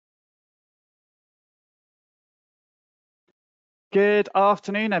Good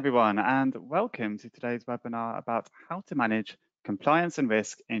afternoon, everyone, and welcome to today's webinar about how to manage compliance and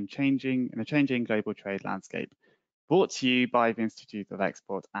risk in a changing global trade landscape, brought to you by the Institute of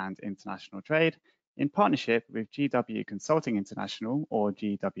Export and International Trade in partnership with GW Consulting International, or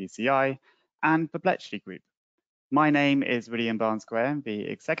GWCI, and the Bletchley Group. My name is William Barnes-Graham, the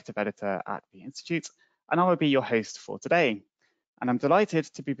Executive Editor at the Institute, and I will be your host for today. And I'm delighted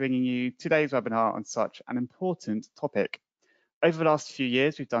to be bringing you today's webinar on such an important topic. Over the last few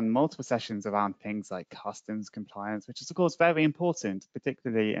years, we've done multiple sessions around things like customs compliance, which is of course very important,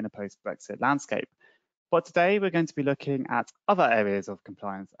 particularly in a post-Brexit landscape. But today we're going to be looking at other areas of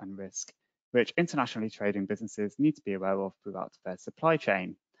compliance and risk, which internationally trading businesses need to be aware of throughout their supply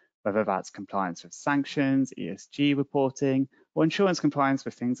chain, whether that's compliance with sanctions, ESG reporting, or insurance compliance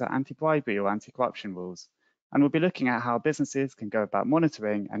with things like anti-bribery or anti-corruption rules. And we'll be looking at how businesses can go about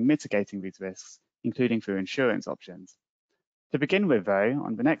monitoring and mitigating these risks, including through insurance options. To begin with, though,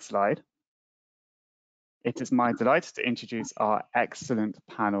 on the next slide, it is my delight to introduce our excellent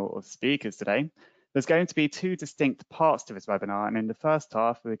panel of speakers today. There's going to be two distinct parts to this webinar, and in the first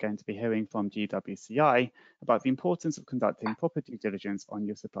half, we're going to be hearing from GWCI about the importance of conducting proper due diligence on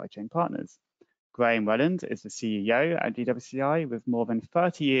your supply chain partners. Graham Welland is the CEO at GWCI with more than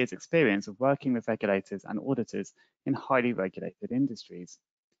 30 years experience of working with regulators and auditors in highly regulated industries.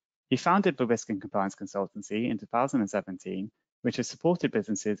 He founded the Risk and Compliance Consultancy in 2017, which has supported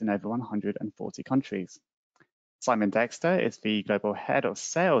businesses in over 140 countries. Simon Dexter is the Global Head of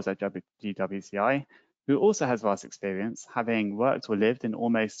Sales at GWCI, who also has vast experience, having worked or lived in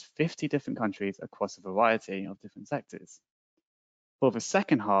almost 50 different countries across a variety of different sectors. For the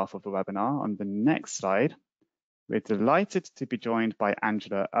second half of the webinar, on the next slide, we're delighted to be joined by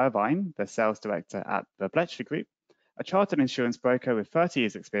Angela Irvine, the Sales Director at the Bletchley Group, a chartered insurance broker with 30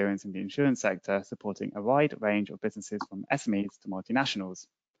 years experience in the insurance sector, supporting a wide range of businesses from SMEs to multinationals.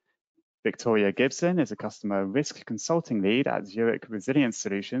 Victoria Gibson is a customer risk consulting lead at Zurich Resilience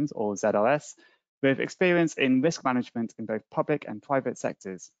Solutions, or ZRS, with experience in risk management in both public and private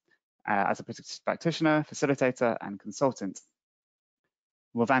sectors, as a practitioner, facilitator, and consultant.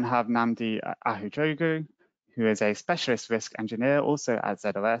 We'll then have Namdi Ahujogu, who is a specialist risk engineer also at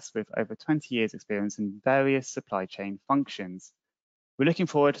ZRS with over 20 years experience in various supply chain functions. We're looking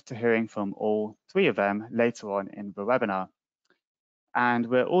forward to hearing from all three of them later on in the webinar. And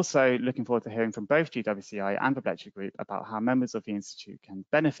we're also looking forward to hearing from both GWCI and the Bletchley Group about how members of the Institute can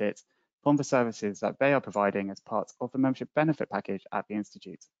benefit from the services that they are providing as part of the membership benefit package at the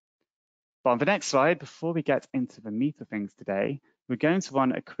Institute. But on the next slide, before we get into the meat of things today, we're going to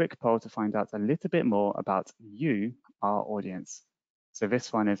run a quick poll to find out a little bit more about you, our audience. So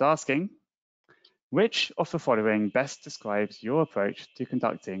this one is asking, which of the following best describes your approach to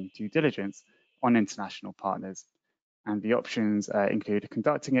conducting due diligence on international partners? And the options include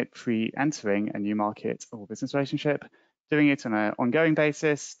conducting it pre-entering a new market or business relationship, doing it on an ongoing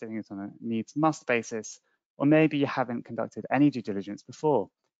basis, doing it on a needs-must basis, or maybe you haven't conducted any due diligence before.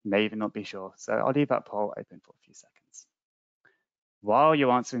 You may even not be sure. So I'll leave that poll open for a few seconds. While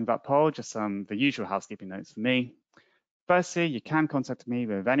you're answering that poll, just the usual housekeeping notes for me. Firstly, you can contact me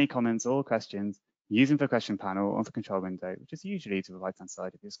with any comments or questions using the question panel on the control window, which is usually to the right-hand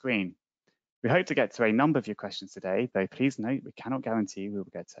side of your screen. We hope to get to a number of your questions today, though please note we cannot guarantee we will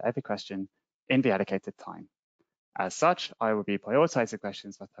get to every question in the allocated time. As such, I will be prioritizing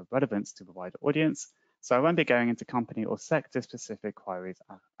questions that have relevance to the wider audience, so I won't be going into company or sector-specific queries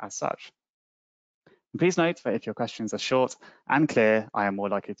as such. And please note that if your questions are short and clear, I am more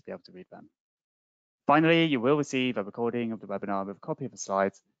likely to be able to read them. Finally, you will receive a recording of the webinar with a copy of the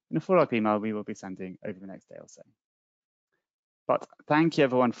slides in a follow-up email we will be sending over the next day or so. But thank you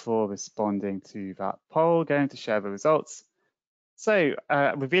everyone for responding to that poll. Going to share the results. So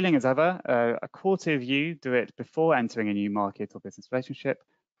revealing as ever, a quarter of you do it before entering a new market or business relationship.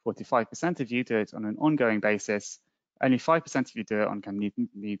 45% of you do it on an ongoing basis. Only 5% of you do it on kind of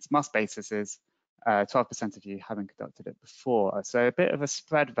needs-must basis. 12% of you haven't conducted it before. So a bit of a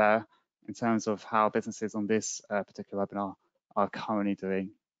spread there in terms of how businesses on this particular webinar are currently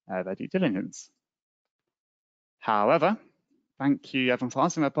doing their due diligence. However, thank you everyone for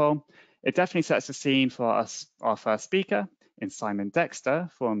answering that poll. It definitely sets the scene for us, our first speaker, in Simon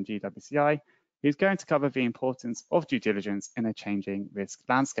Dexter from GWCI, who's going to cover the importance of due diligence in a changing risk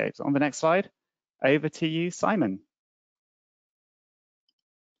landscape. So on the next slide, over to you, Simon.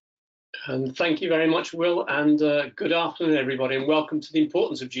 And thank you very much, Will, and good afternoon, everybody, and welcome to the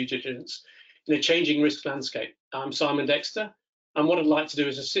importance of due diligence in a changing risk landscape. I'm Simon Dexter, and what I'd like to do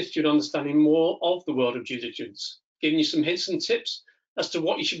is assist you in understanding more of the world of due diligence, giving you some hints and tips as to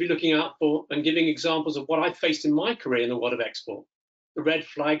what you should be looking out for and giving examples of what I've faced in my career in the world of export, the red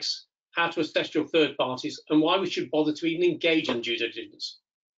flags, how to assess your third parties, and why we should bother to even engage in due diligence.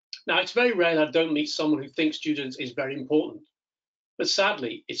 Now, it's very rare that I don't meet someone who thinks due diligence is very important, but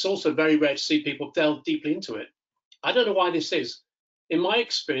sadly, it's also very rare to see people delve deeply into it. I don't know why this is. In my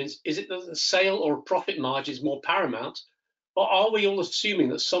experience, is it that the sale or a profit margin is more paramount, or are we all assuming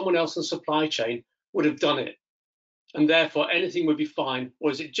that someone else in the supply chain would have done it, and therefore anything would be fine,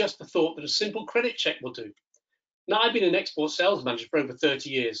 or is it just the thought that a simple credit check will do? Now, I've been an export sales manager for over 30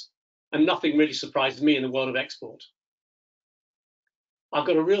 years, and nothing really surprises me in the world of export. I've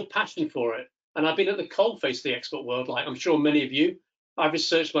got a real passion for it, and I've been at the coalface of the export world, like I'm sure many of you. I've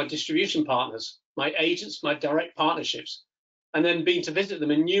researched my distribution partners, my agents, my direct partnerships, and then been to visit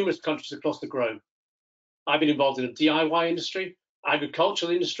them in numerous countries across the globe. I've been involved in the DIY industry,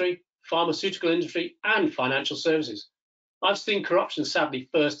 agricultural industry, pharmaceutical industry, and financial services. I've seen corruption, sadly,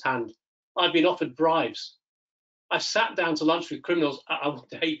 firsthand. I've been offered bribes. I've sat down to lunch with criminals, I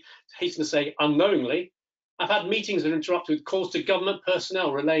would hasten to say unknowingly. I've had meetings that interrupted with calls to government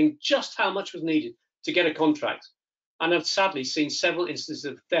personnel relaying just how much was needed to get a contract. And I've sadly seen several instances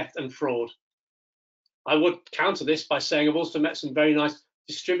of theft and fraud. I would counter this by saying I've also met some very nice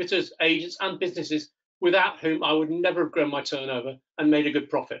distributors, agents, and businesses without whom I would never have grown my turnover and made a good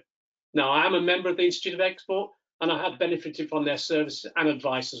profit. Now, I am a member of the Institute of Export, and I have benefited from their services and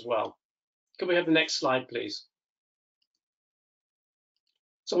advice as well. Can we have the next slide, please?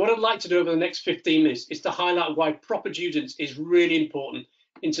 So what I'd like to do over the next 15 minutes is to highlight why proper due diligence is really important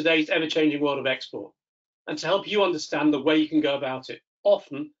in today's ever-changing world of export, and to help you understand the way you can go about it,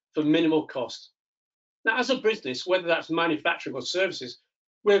 often for minimal cost. Now, as a business, whether that's manufacturing or services,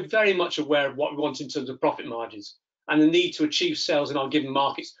 we're very much aware of what we want in terms of profit margins and the need to achieve sales in our given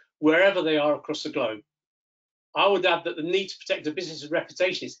markets, wherever they are across the globe. I would add that the need to protect a business's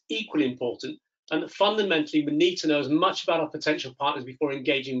reputation is equally important, and that fundamentally we need to know as much about our potential partners before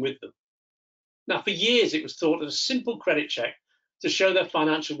engaging with them. Now, for years, it was thought that a simple credit check to show their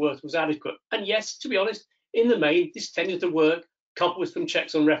financial worth was adequate. And yes, to be honest, in the main, this tended to work, coupled with some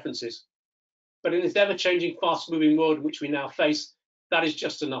checks on references. But in this ever-changing, fast-moving world in which we now face, that is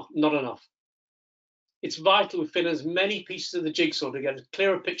just not enough. It's vital we fit as many pieces of the jigsaw to get as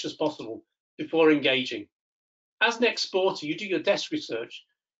clear a picture as possible before engaging. As an exporter, you do your desk research,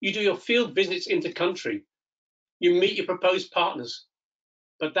 you do your field visits into country, you meet your proposed partners,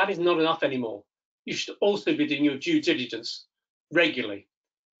 but that is not enough anymore. You should also be doing your due diligence regularly,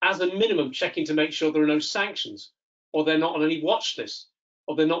 as a minimum checking to make sure there are no sanctions, or they're not on any watch list,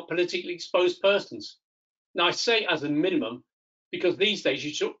 or they're not politically exposed persons. Now, I say as a minimum because these days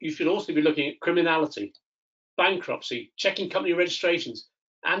you should also be looking at criminality, bankruptcy, checking company registrations,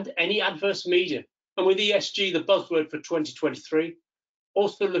 and any adverse media. And with ESG, the buzzword for 2023,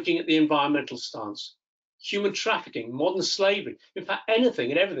 also looking at the environmental stance, human trafficking, modern slavery, in fact,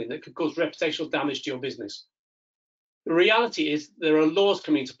 anything and everything that could cause reputational damage to your business. The reality is there are laws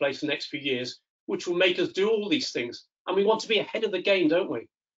coming into place in the next few years which will make us do all these things. And we want to be ahead of the game, don't we?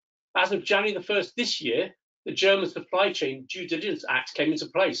 As of January the 1st this year, the German Supply Chain Due Diligence Act came into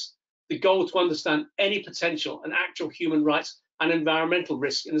place. The goal to understand any potential and actual human rights and environmental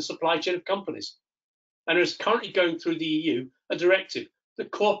risk in the supply chain of companies. And there is currently going through the EU a directive, the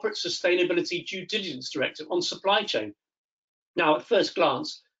Corporate Sustainability Due Diligence Directive on supply chain. Now, at first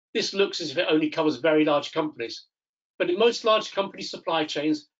glance, this looks as if it only covers very large companies. But in most large company supply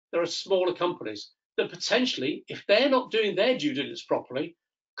chains, there are smaller companies that potentially, if they're not doing their due diligence properly,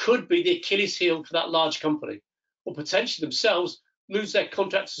 could be the Achilles heel for that large company, or potentially themselves lose their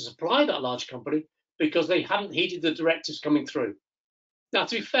contract to supply that large company because they hadn't heeded the directives coming through. Now,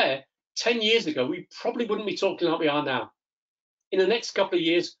 to be fair, 10 years ago, we probably wouldn't be talking like we are now. In the next couple of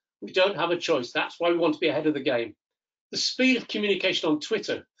years, we don't have a choice. That's why we want to be ahead of the game. The speed of communication on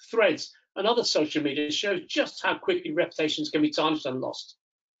Twitter, Threads, and other social media shows just how quickly reputations can be tarnished and lost.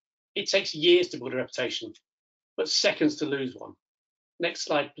 It takes years to build a reputation, but seconds to lose one. Next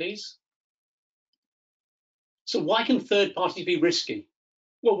slide, please. So why can third parties be risky?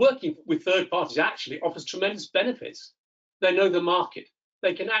 Well, working with third parties actually offers tremendous benefits. They know the market.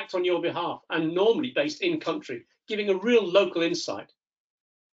 They can act on your behalf and normally based in country, giving a real local insight.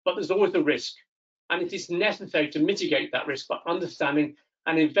 But there's always a risk, and it is necessary to mitigate that risk by understanding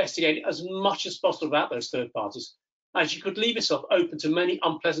and investigating as much as possible about those third parties, as you could leave yourself open to many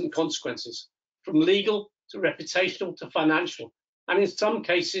unpleasant consequences, from legal to reputational to financial, and in some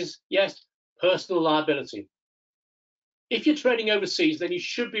cases, yes, personal liability. If you're trading overseas, then you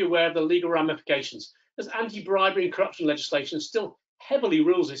should be aware of the legal ramifications, as anti-bribery and corruption legislation still heavily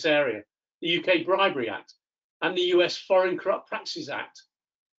rules this area, the UK Bribery Act. and the US Foreign Corrupt Practices Act.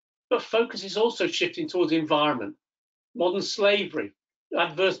 But focus is also shifting towards the environment, modern slavery,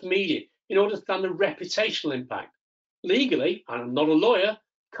 adverse media, in order to understand the reputational impact. Legally, and I'm not a lawyer,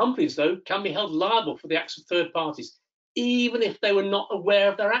 companies, though, can be held liable for the acts of third parties, even if they were not aware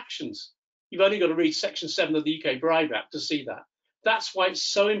of their actions. You've only got to read Section 7 of the UK Bribe Act to see that. That's why it's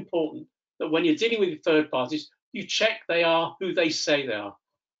so important that when you're dealing with third parties, you check they are who they say they are,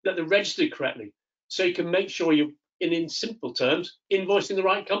 that they're registered correctly, so you can make sure you're, in simple terms, invoicing the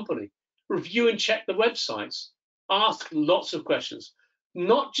right company. Review and check the websites. Ask lots of questions,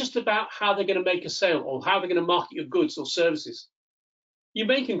 not just about how they're going to make a sale or how they're going to market your goods or services. You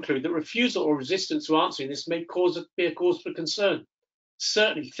may conclude that refusal or resistance to answering this may be a cause for concern.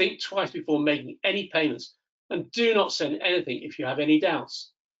 Certainly think twice before making any payments, and do not send anything if you have any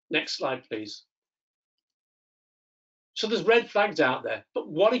doubts. Next slide, please. So there's red flags out there, but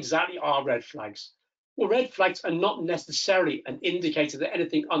what exactly are red flags? Well, red flags are not necessarily an indicator that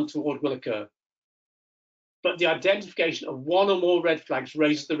anything untoward will occur. But the identification of one or more red flags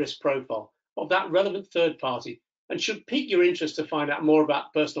raises the risk profile of that relevant third party and should pique your interest to find out more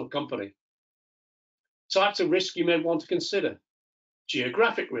about personal company. Types of risk you may want to consider: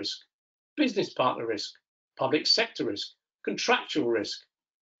 geographic risk, business partner risk, public sector risk, contractual risk.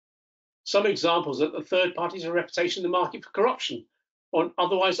 Some examples are that the third party has a reputation in the market for corruption or an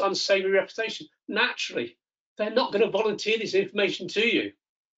otherwise unsavory reputation. Naturally, they're not going to volunteer this information to you.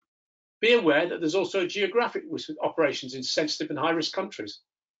 Be aware that there's also a geographic risk with operations in sensitive and high-risk countries.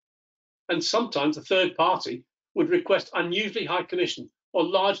 And sometimes the third party would request unusually high commission or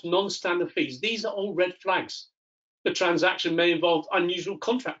large non-standard fees. These are all red flags. The transaction may involve unusual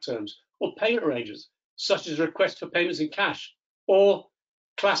contract terms or payment arrangements, such as a request for payments in cash, or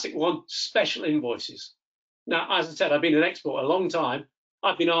classic one, special invoices. Now, as I said, I've been an export a long time.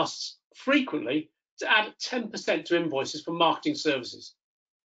 I've been asked frequently to add 10% to invoices for marketing services.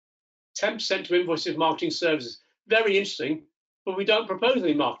 10% to invoices for marketing services. Very interesting, but we don't propose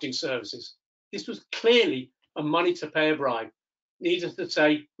any marketing services. This was clearly a money to pay a bribe. Needless to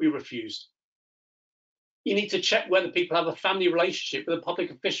say, we refused. You need to check whether people have a family relationship with a public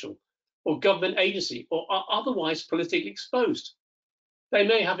official or government agency or are otherwise politically exposed. They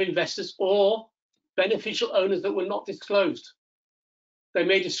may have investors or beneficial owners that were not disclosed. They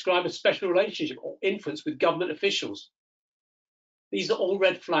may describe a special relationship or influence with government officials. These are all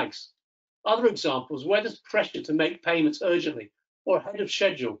red flags. Other examples, where there's pressure to make payments urgently or ahead of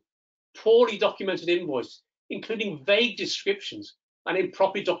schedule, poorly documented invoice, including vague descriptions and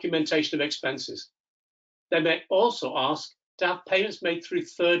improper documentation of expenses. They may also ask to have payments made through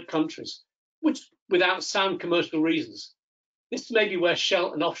third countries, which without sound commercial reasons. This may be where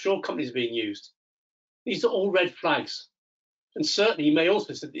shell and offshore companies are being used. These are all red flags. And certainly you may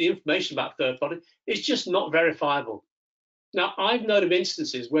also say that the information about third party is just not verifiable. Now, I've known of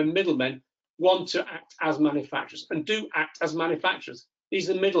instances where middlemen want to act as manufacturers and do act as manufacturers. These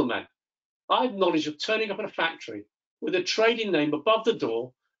are middlemen. I have knowledge of turning up at a factory with a trading name above the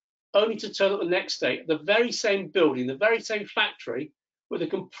door, only to turn up the next day at the very same building, the very same factory, with a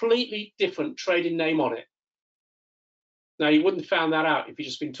completely different trading name on it. Now, you wouldn't have found that out if you'd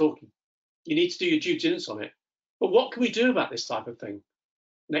just been talking. You need to do your due diligence on it. But what can we do about this type of thing?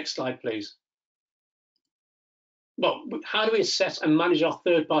 Next slide, please. Well, how do we assess and manage our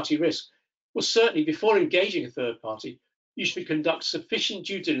third-party risk? Well, certainly before engaging a third party, you should conduct sufficient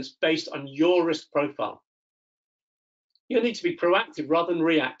due diligence based on your risk profile. You'll need to be proactive rather than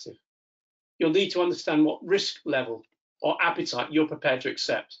reactive. You'll need to understand what risk level or appetite you're prepared to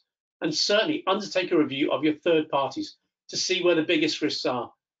accept, and certainly undertake a review of your third parties to see where the biggest risks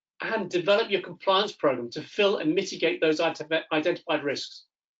are, and develop your compliance program to fill and mitigate those identified risks.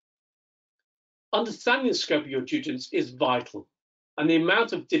 Understanding the scope of your due diligence is vital, and the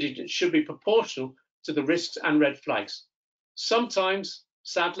amount of diligence should be proportional to the risks and red flags. Sometimes,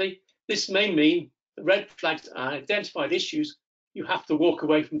 sadly, this may mean the red flags and identified issues, you have to walk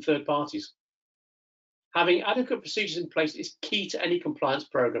away from third parties. Having adequate procedures in place is key to any compliance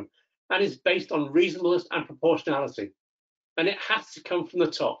program and is based on reasonableness and proportionality. And it has to come from the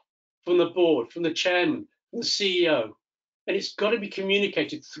top, from the board, from the chairman, from the CEO. And it's got to be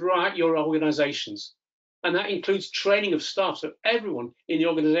communicated throughout your organizations. And that includes training of staff so everyone in the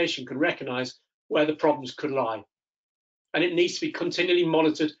organization can recognize where the problems could lie. And it needs to be continually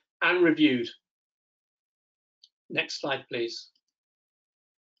monitored and reviewed. Next slide, please.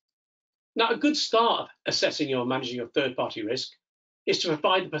 Now, a good start of assessing or managing your third-party risk is to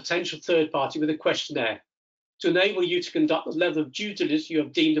provide the potential third party with a questionnaire to enable you to conduct the level of due diligence you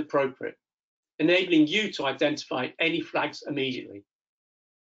have deemed appropriate, enabling you to identify any flags immediately.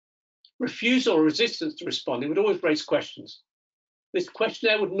 Refusal or resistance to responding would always raise questions. This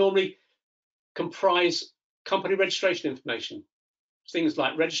questionnaire would normally comprise company registration information, things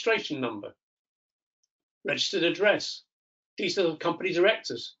like registration number, registered address, details of company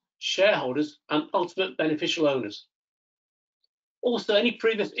directors, shareholders, and ultimate beneficial owners. Also, any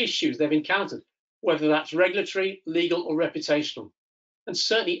previous issues they've encountered, whether that's regulatory, legal, or reputational, and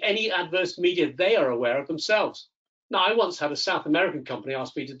certainly any adverse media they are aware of themselves. Now, I once had a South American company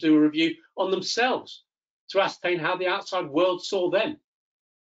ask me to do a review on themselves to ascertain how the outside world saw them.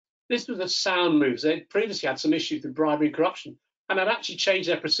 This was a sound move. They'd previously had some issues with bribery and corruption and had actually changed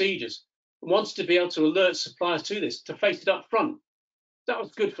their procedures and wanted to be able to alert suppliers to this, to face it up front. That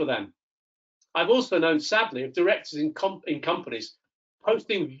was good for them. I've also known, sadly, of directors in companies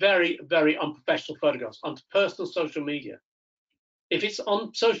posting very, very unprofessional photographs onto personal social media. If it's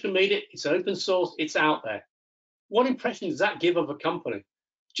on social media, it's open source, it's out there. What impression does that give of a company?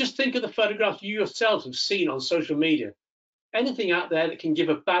 Just think of the photographs you yourselves have seen on social media. Anything out there that can give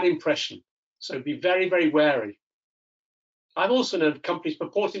a bad impression. So be very, very wary. I've also known of companies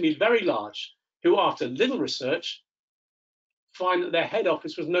purporting to be very large who, after little research, find that their head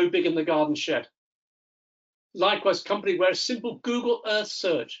office was no bigger than the garden shed. Likewise, companies where a simple Google Earth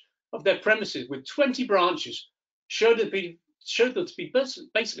search of their premises with 20 branches showed them to be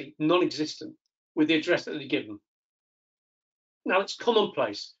basically non-existent with the address that they're given. Now, it's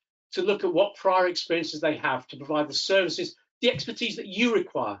commonplace to look at what prior experiences they have to provide the services, the expertise that you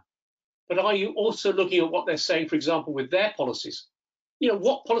require. But are you also looking at what they're saying, for example, with their policies? You know,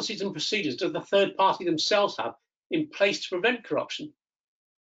 what policies and procedures does the third party themselves have in place to prevent corruption?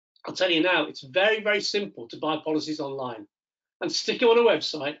 I'll tell you now, it's very, very simple to buy policies online and stick them on a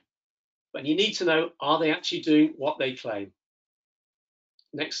website, but you need to know, are they actually doing what they claim?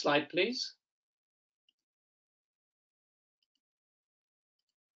 Next slide, please.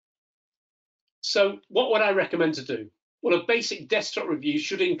 So what would I recommend to do? Well, a basic desktop review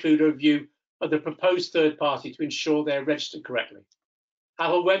should include a review of the proposed third party to ensure they're registered correctly.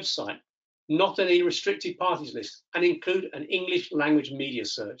 Have a website, not any restricted parties list, and include an English language media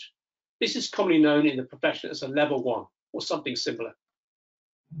search. This is commonly known in the profession as a level 1 or something similar.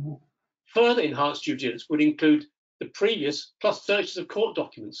 Further enhanced due diligence would include the previous plus searches of court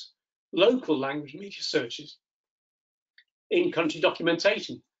documents, local language media searches, in-country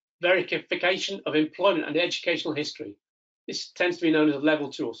documentation, verification of employment and educational history. This tends to be known as a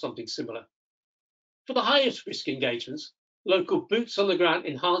level 2 or something similar. For the highest risk engagements, local boots on the ground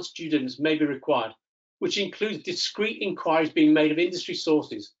enhanced due diligence may be required, which includes discrete inquiries being made of industry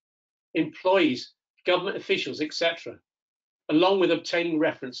sources, employees, government officials, etc., along with obtaining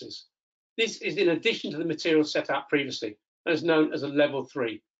references. This is in addition to the material set out previously and is known as a level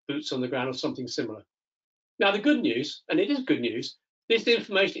 3, boots on the ground or something similar. Now, the good news, and it is good news, this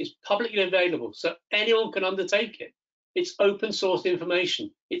information is publicly available, so anyone can undertake it. It's open source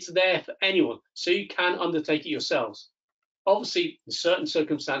information. It's there for anyone, so you can undertake it yourselves. Obviously, in certain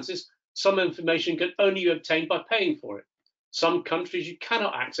circumstances, some information can only be obtained by paying for it. Some countries, you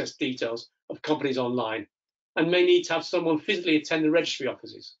cannot access details of companies online and may need to have someone physically attend the registry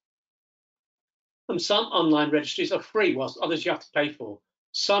offices. And some online registries are free, whilst others you have to pay for.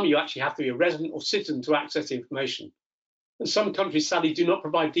 Some you actually have to be a resident or citizen to access the information. And some countries sadly do not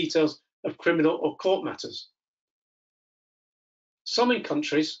provide details of criminal or court matters. Some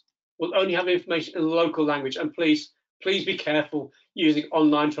countries will only have information in the local language, and please be careful using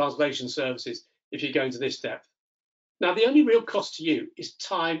online translation services if you're going to this depth. Now, the only real cost to you is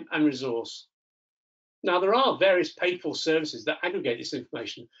time and resource. Now, there are various paid-for services that aggregate this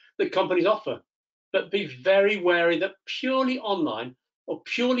information that companies offer, but be very wary that purely online or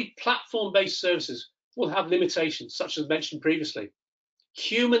purely platform-based services will have limitations, such as mentioned previously.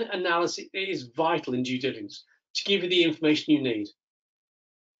 Human analysis is vital in due diligence to give you the information you need.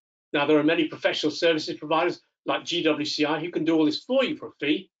 Now, there are many professional services providers like GWCI who can do all this for you for a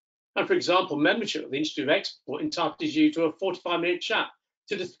fee. And for example, membership of the Institute of Export entitles you to a 45-minute chat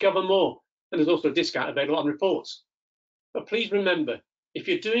to discover more. And there's also a discount available on reports. But please remember, if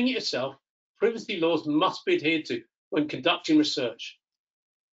you're doing it yourself, privacy laws must be adhered to when conducting research.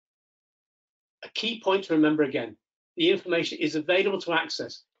 A key point to remember again, the information is available to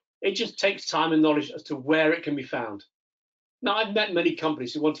access. It just takes time and knowledge as to where it can be found. Now, I've met many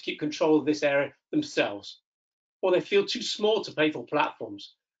companies who want to keep control of this area themselves, or they feel too small to pay for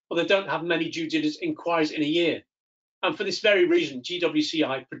platforms, or they don't have many due diligence inquiries in a year. And for this very reason,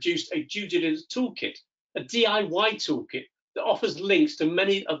 GWCI produced a due diligence toolkit, a DIY toolkit that offers links to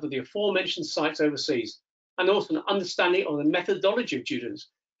many of the aforementioned sites overseas, and also an understanding of the methodology of due diligence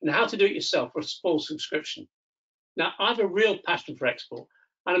and how to do it yourself for a small subscription. Now, I have a real passion for export,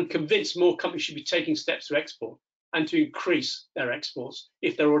 And I'm convinced more companies should be taking steps to export and to increase their exports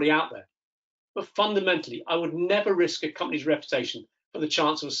if they're already out there. But fundamentally, I would never risk a company's reputation for the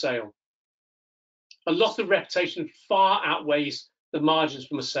chance of a sale. A loss of reputation far outweighs the margins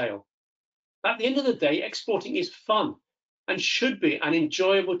from a sale. At the end of the day, exporting is fun and should be an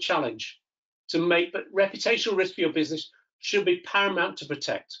enjoyable challenge to make, but reputational risk for your business should be paramount to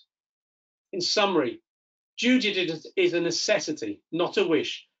protect. In summary, due diligence is a necessity, not a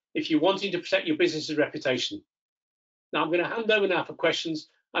wish, if you're wanting to protect your business's reputation. Now I'm going to hand over now for questions,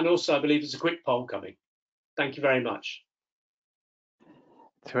 and also I believe there's a quick poll coming. Thank you very much.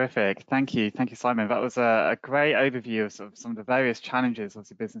 Terrific. Thank you, Simon. That was a great overview of, sort of some of the various challenges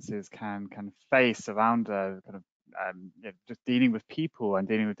obviously businesses can face around just dealing with people and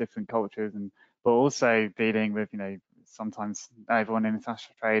dealing with different cultures, but also dealing with sometimes everyone in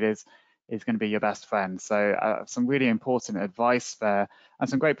international trade is going to be your best friend. So some really important advice there, and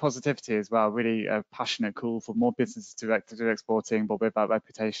some great positivity as well. Really a passionate call for more businesses to do exporting, but with that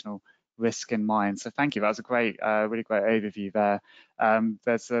reputational risk in mind. So thank you. That was a great, really great overview there.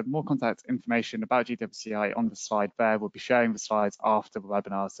 There's more contact information about GWCI on the slide there. We'll be sharing the slides after the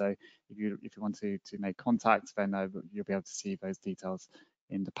webinar. So if you want to make contact, then you'll be able to see those details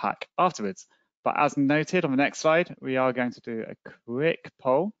in the pack afterwards. But as noted on the next slide, we are going to do a quick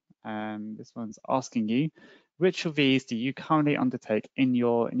poll. This one's asking you, which of these do you currently undertake in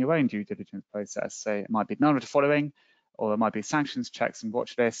your own due diligence process? So it might be none of the following, or it might be sanctions, checks and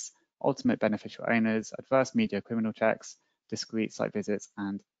watch lists, ultimate beneficial owners, adverse media criminal checks, discrete site visits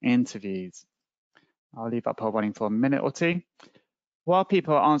and interviews. I'll leave that poll running for a minute or two. While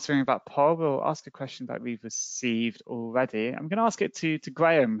people are answering that poll, we'll ask a question that we've received already. I'm going to ask it to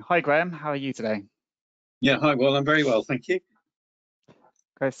Graham. Hi Graham, how are you today? Yeah, hi. Well, I'm very well, thank you.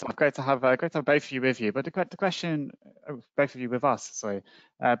 Great stuff. Great to have both of you with you. But the question, both of you with us, sorry.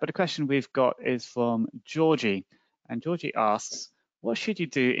 But the question we've got is from Georgie, and Georgie asks, what should you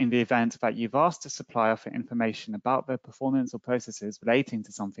do in the event that you've asked a supplier for information about their performance or processes relating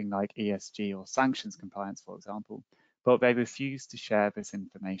to something like ESG or sanctions compliance, for example, but they refuse to share this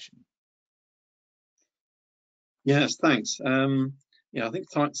information? Yes, thanks. Yeah, I think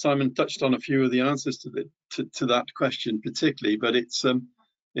Simon touched on a few of the answers to that question particularly, but it's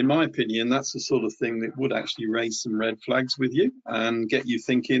in my opinion, that's the sort of thing that would actually raise some red flags with you and get you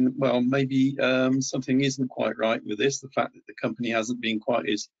thinking, well, maybe something isn't quite right with this. The fact that the company hasn't been quite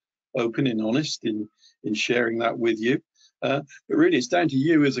as open and honest in sharing that with you. But really, it's down to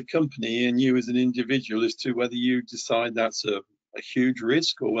you as a company and you as an individual as to whether you decide that's a huge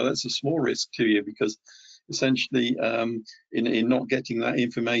risk or whether it's a small risk to you, because essentially in not getting that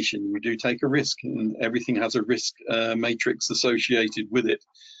information, you do take a risk, and everything has a risk matrix associated with it.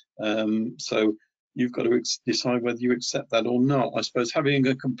 So you've got to decide whether you accept that or not. I suppose having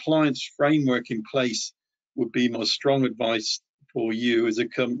a compliance framework in place would be my strong advice for you as a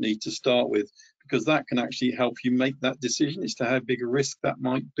company to start with, because that can actually help you make that decision as to how big a risk that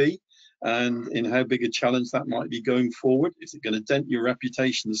might be and in how big a challenge that might be going forward. Is it going to dent your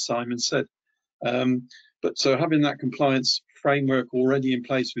reputation, as Simon said? But so having that compliance framework already in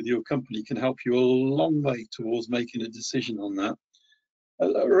place with your company can help you a long way towards making a decision on that.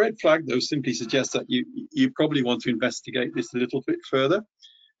 A red flag, though, simply suggests that you probably want to investigate this a little bit further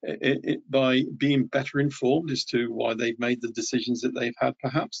by being better informed as to why they've made the decisions that they've had,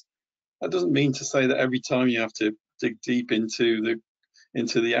 perhaps. That doesn't mean to say that every time you have to dig deep into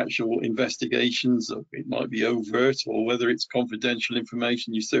the actual investigations, it might be overt, or whether it's confidential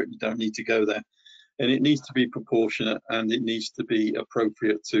information. You certainly don't need to go there. And it needs to be proportionate, and it needs to be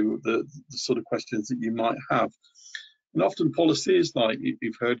appropriate to the sort of questions that you might have. And often policies like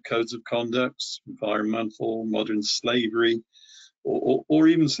you've heard codes of conduct, environmental, modern slavery, or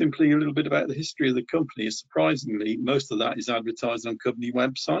even simply a little bit about the history of the company. Surprisingly, most of that is advertised on company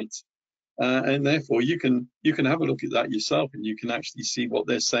websites. And therefore you can have a look at that yourself, and you can actually see what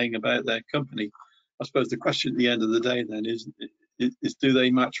they're saying about their company. I suppose the question at the end of the day then is do they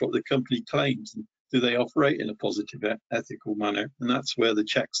match what the company claims? And do they operate in a positive, ethical manner? And that's where the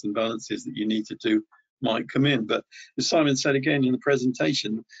checks and balances that you need to do might come in. But as Simon said again in the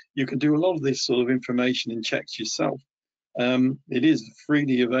presentation, you can do a lot of this sort of information and checks yourself. It is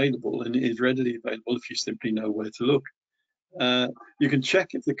freely available, and it is readily available if you simply know where to look. You can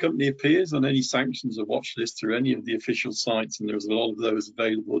check if the company appears on any sanctions or watch list through any of the official sites, and there's a lot of those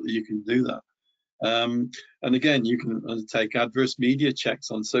available that you can do that. And again, you can undertake adverse media checks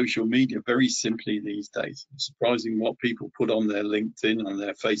on social media very simply these days. It's surprising what people put on their LinkedIn, on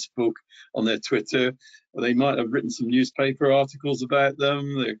their Facebook, on their Twitter. They might have written some newspaper articles about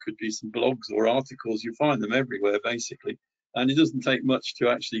them. There could be some blogs or articles. You find them everywhere, basically. And it doesn't take much to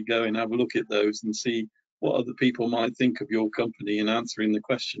actually go and have a look at those and see what other people might think of your company, and answering the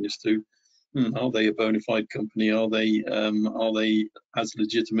question as to, are they a bona fide company? Are they as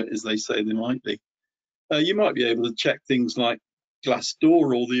legitimate as they say they might be? You might be able to check things like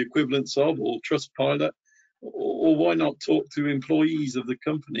Glassdoor or the equivalents of, or Trustpilot, or why not talk to employees of the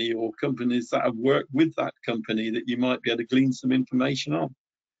company or companies that have worked with that company that you might be able to glean some information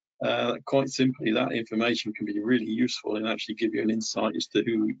on. Quite simply, that information can be really useful and actually give you an insight as to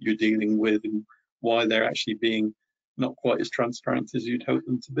who you're dealing with and why they're actually being not quite as transparent as you'd hope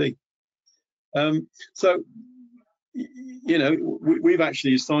them to be. So, you know, we've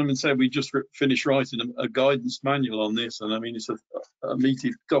actually, as Simon said, we just finished writing a guidance manual on this, and I mean, it's a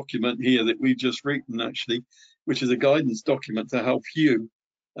meaty document here that we've just written, actually, which is a guidance document to help you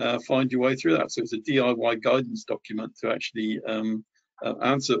find your way through that. So it's a DIY guidance document to actually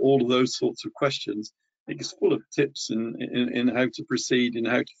answer all of those sorts of questions. It's full of tips in how to proceed and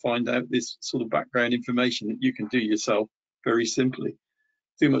how to find out this sort of background information that you can do yourself very simply.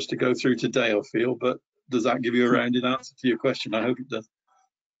 Too much to go through today, I feel, but does that give you a rounded answer to your question? I hope it does.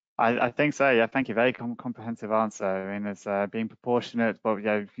 I think so. Yeah, thank you. Very comprehensive answer. I mean, it's being proportionate, but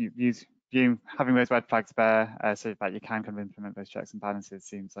yeah, having those red flags there, so that you can kind of implement those checks and balances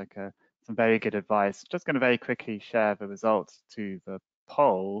seems like some very good advice. Just going to very quickly share the results to the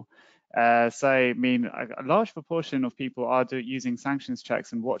poll. So, I mean, a large proportion of people are using sanctions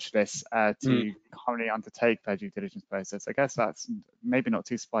checks and watch lists to currently undertake their due diligence process. I guess that's maybe not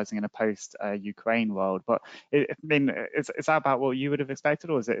too surprising in a post-Ukraine world, but I mean, is that about what you would have expected,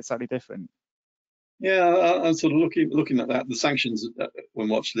 or is it slightly different? Yeah, I'm sort of looking at that. The sanctions when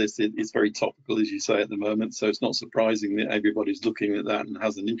watch list is very topical, as you say, at the moment. So it's not surprising that everybody's looking at that and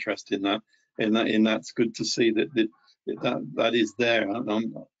has an interest in that. And that's good to see that is there.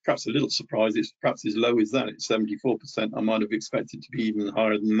 I'm perhaps a little surprised it's perhaps as low as that. It's 74%. I might have expected to be even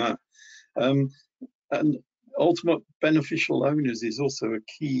higher than that. And ultimate beneficial owners is also a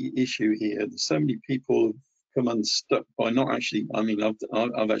key issue here. There's so many people have come unstuck by not actually, I mean,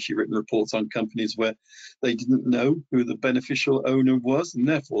 I've actually written reports on companies where they didn't know who the beneficial owner was, and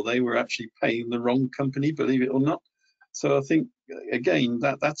therefore they were actually paying the wrong company, believe it or not. So I think, again,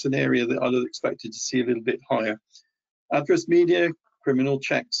 that's an area that I'd have expected to see a little bit higher. Adverse media, criminal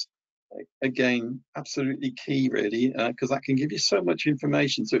checks, again, absolutely key, really, because that can give you so much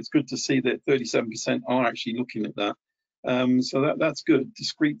information. So it's good to see that 37% are actually looking at that. So that's good.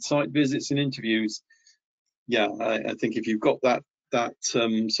 Discrete site visits and interviews. Yeah, I think if you've got that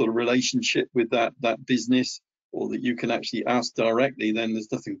sort of relationship with that business, or that you can actually ask directly, then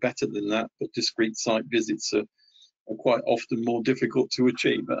there's nothing better than that. But discrete site visits are quite often more difficult to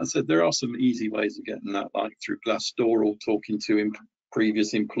achieve. But I said there are some easy ways of getting that, like through Glassdoor or talking to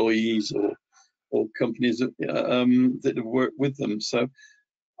previous employees or companies that have worked with them. So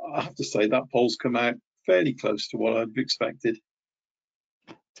I have to say that poll's come out fairly close to what I'd expected.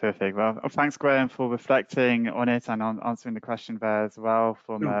 Terrific. Well, thanks, Graham, for reflecting on it and on answering the question there as well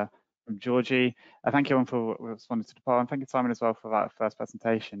from Georgie. Thank you, everyone, for responding to the poll, and thank you, Simon, as well, for that first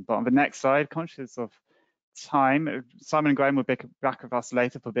presentation. But on the next slide, conscious of time, Simon and Graham will be back with us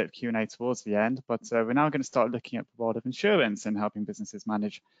later for a bit of Q&A towards the end, but we're now going to start looking at the world of insurance and helping businesses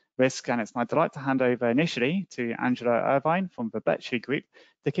manage risk. And it's my delight to hand over initially to Angela Irvine from the Bletchley Group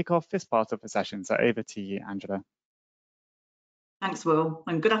to kick off this part of the session. So over to you, Angela. Thanks, Will,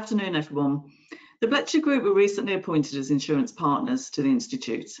 and good afternoon, everyone. The Bletchley Group were recently appointed as insurance partners to the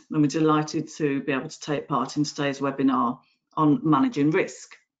Institute, and we're delighted to be able to take part in today's webinar on managing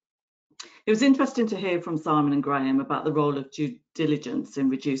risk. It was interesting to hear from Simon and Graham about the role of due diligence in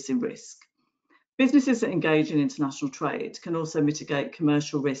reducing risk. Businesses that engage in international trade can also mitigate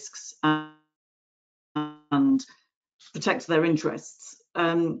commercial risks and protect their interests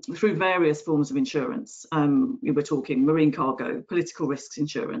through various forms of insurance. We're talking marine cargo, political risks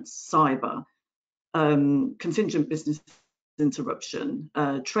insurance, cyber, contingent business interruption,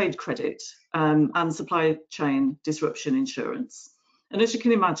 trade credit, and supply chain disruption insurance. And as you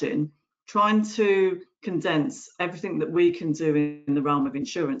can imagine, trying to condense everything that we can do in the realm of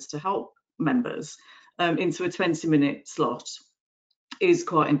insurance to help members into a 20-minute slot is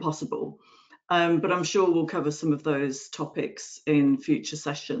quite impossible. But I'm sure we'll cover some of those topics in future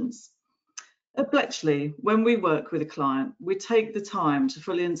sessions. At Bletchley, when we work with a client, we take the time to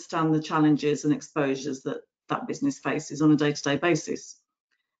fully understand the challenges and exposures that that business faces on a day-to-day basis.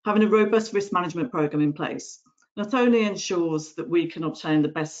 Having a robust risk management programme in place not only ensures that we can obtain the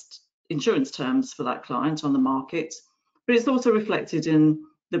best insurance terms for that client on the market, but it's also reflected in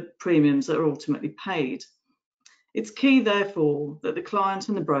the premiums that are ultimately paid. It's key, therefore, that the client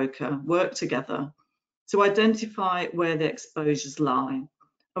and the broker work together to identify where the exposures lie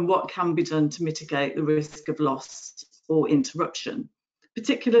and what can be done to mitigate the risk of loss or interruption,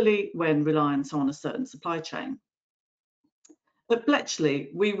 particularly when reliance on a certain supply chain. At Bletchley,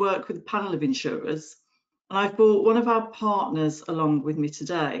 we work with a panel of insurers, and I've brought one of our partners along with me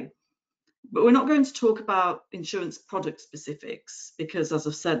today. But we're not going to talk about insurance product specifics because, as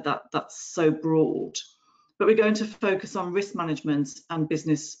I've said, that's so broad. But we're going to focus on risk management and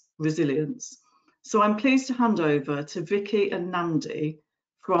business resilience. So I'm pleased to hand over to Vicky and Nandi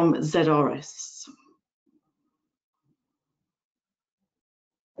from ZRS.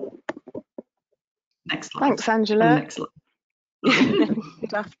 Next slide. Thanks, Angela. And next slide.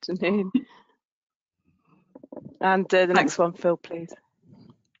 Good afternoon. And the next one, Phil, please.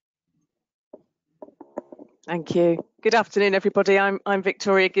 Thank you. Good afternoon, everybody. I'm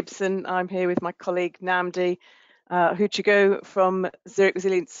Victoria Gibson. I'm here with my colleague Nandi Huchigo from Zurich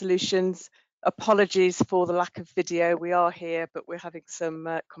Resilience Solutions. Apologies for the lack of video. We are here, but we're having some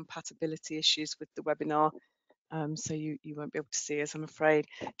compatibility issues with the webinar, so you won't be able to see us, I'm afraid.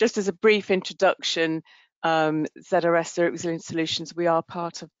 Just as a brief introduction, ZRS, Zurich Resilience Solutions, we are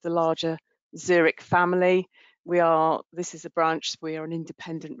part of the larger Zurich family. This is a branch, we are an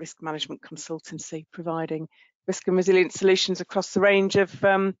independent risk management consultancy providing risk and resilience solutions across the range of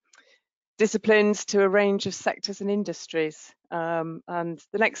disciplines to a range of sectors and industries. And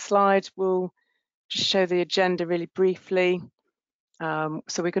the next slide will just show the agenda really briefly. So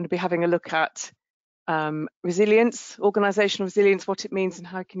we're going to be having a look at resilience, organisational resilience, what it means and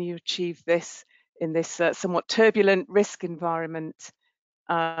how can you achieve this in this somewhat turbulent risk environment.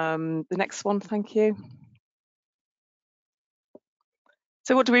 The next one, thank you.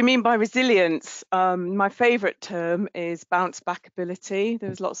 So what do we mean by resilience? My favourite term is bounce back ability.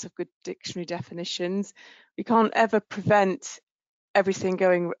 There's lots of good dictionary definitions. We can't ever prevent anything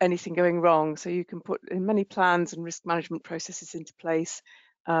going wrong. So you can put in many plans and risk management processes into place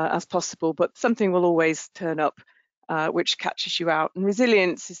as possible, but something will always turn up which catches you out. And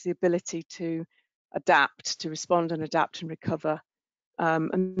resilience is the ability to adapt, to respond and adapt and recover.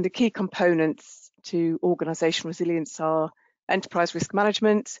 And the key components to organisational resilience are enterprise risk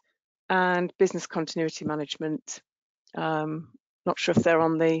management and business continuity management. Not sure if they're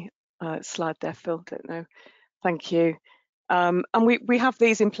on the slide there, Phil, don't know. Thank you. And we have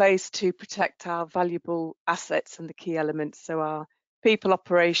these in place to protect our valuable assets and the key elements, so our people,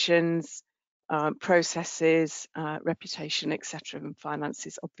 operations, processes, reputation, etc., and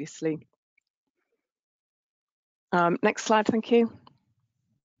finances, obviously. Next slide, thank you.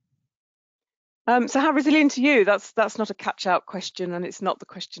 So how resilient are you? That's not a catch-out question, and it's not the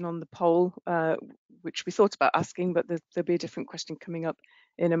question on the poll, which we thought about asking, but there'll be a different question coming up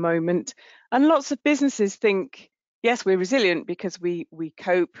in a moment. And lots of businesses think, yes, we're resilient because we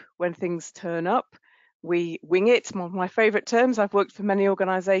cope when things turn up. We wing it, one of my favourite terms. I've worked for many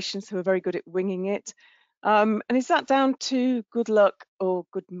organisations who are very good at winging it. And is that down to good luck or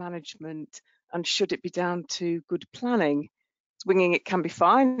good management? And should it be down to good planning? Winging it can be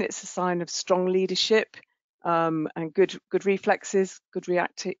fine. It's a sign of strong leadership and good reflexes, good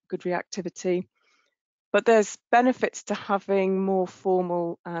reactivity. But there's benefits to having more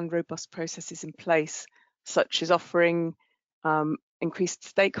formal and robust processes in place, such as offering increased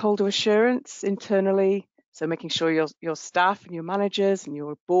stakeholder assurance internally. So making sure your staff and your managers and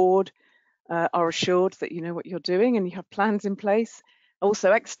your board are assured that you know what you're doing and you have plans in place.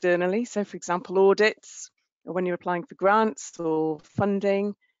 Also externally, so for example, audits, or when you're applying for grants or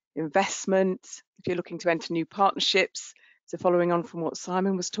funding, investment, if you're looking to enter new partnerships. So following on from what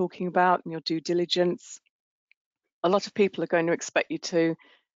Simon was talking about and your due diligence, a lot of people are going to expect you to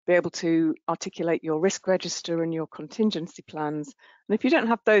be able to articulate your risk register and your contingency plans. And if you don't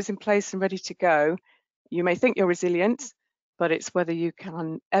have those in place and ready to go, you may think you're resilient, but it's whether you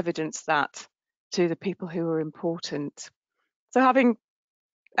can evidence that to the people who are important. So having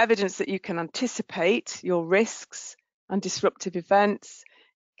evidence that you can anticipate your risks and disruptive events,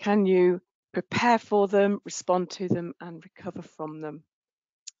 can you prepare for them, respond to them and recover from them?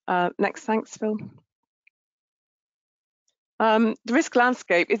 Next, thanks, Phil. The risk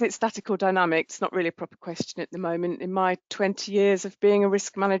landscape, is it static or dynamic? It's not really a proper question at the moment. In my 20 years of being a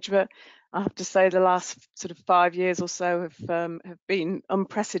risk manager, I have to say the last sort of 5 years or so have been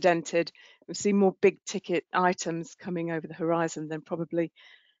unprecedented. We've seen more big ticket items coming over the horizon than probably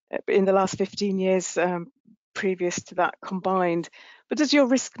in the last 15 years previous to that combined. But does your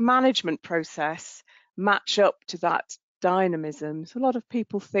risk management process match up to that dynamism? So a lot of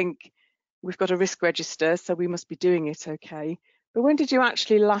people think we've got a risk register, so we must be doing it okay. But when did you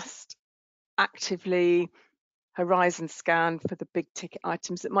actually last actively horizon scan for the big ticket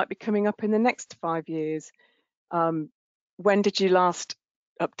items that might be coming up in the next 5 years. When did you last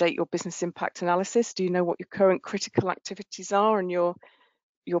update your business impact analysis? Do you know what your current critical activities are and your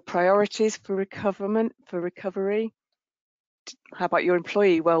priorities for recovery? How about your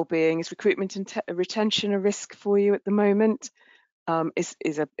employee well-being? Is recruitment and retention a risk for you at the moment? Is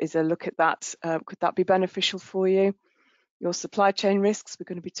a look at that, could that be beneficial for you? Your supply chain risks, we're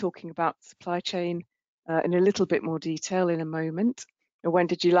going to be talking about supply chain in a little bit more detail in a moment. When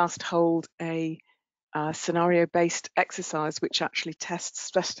did you last hold a scenario-based exercise which actually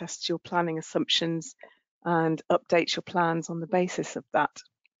stress tests your planning assumptions and updates your plans on the basis of that?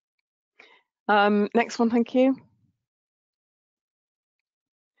 Next one, thank you.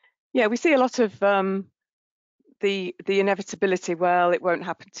 Yeah, we see a lot of the inevitability. Well, it won't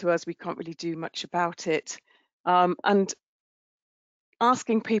happen to us. We can't really do much about it. And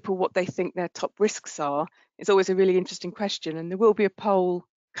asking people what they think their top risks are is always a really interesting question. And there will be a poll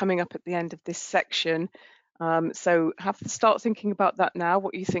coming up at the end of this section. So start thinking about that now,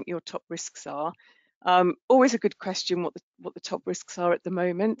 what you think your top risks are. Always a good question, what the top risks are at the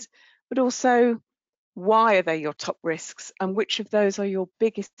moment, but also why are they your top risks and which of those are your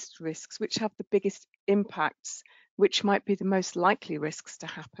biggest risks, which have the biggest impacts, which might be the most likely risks to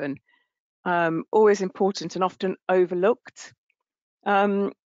happen. Always important and often overlooked.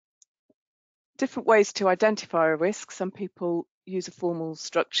 Different ways to identify a risk. Some people use a formal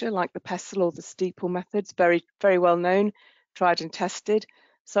structure like the pestle or the steeple methods, very, very well known, tried and tested.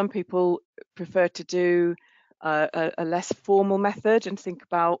 Some people prefer to do a less formal method and think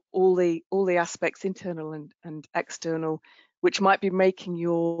about all the aspects, internal and external, which might be making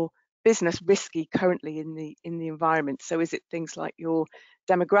your business risky currently in the environment. So is it things like your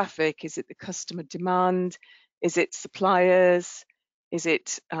demographic? Is it the customer demand? Is it suppliers? Is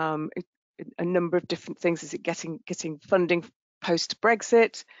it a number of different things? Is it getting funding post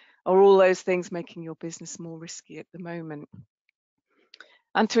Brexit? Are all those things making your business more risky at the moment?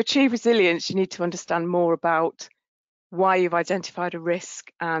 And to achieve resilience, you need to understand more about why you've identified a risk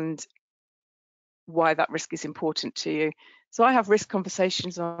and why that risk is important to you. So I have risk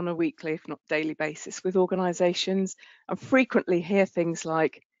conversations on a weekly, if not daily basis with organisations, and frequently hear things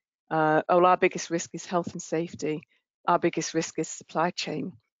like, oh, our biggest risk is health and safety. Our biggest risk is supply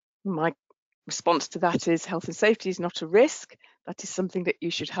chain. My response to that is health and safety is not a risk. That is something that you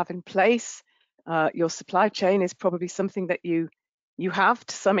should have in place. Your supply chain is probably something that you have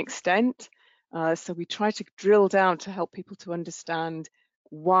to some extent. So we try to drill down to help people to understand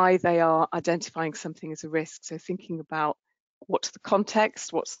why they are identifying something as a risk. So thinking about what's the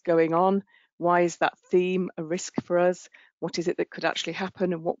context, what's going on, why is that theme a risk for us, what is it that could actually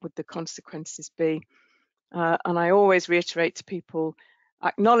happen, and what would the consequences be. And I always reiterate to people,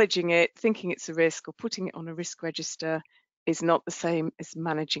 acknowledging it, thinking it's a risk, or putting it on a risk register is not the same as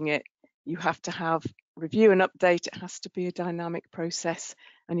managing it. You have to have review and update. It has to be a dynamic process,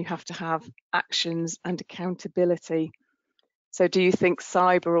 and you have to have actions and accountability. So do you think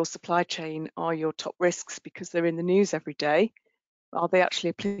cyber or supply chain are your top risks because they're in the news every day? Are they actually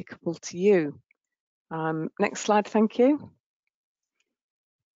applicable to you? Next slide, thank you.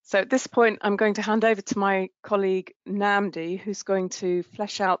 So at this point, I'm going to hand over to my colleague Namdi, who's going to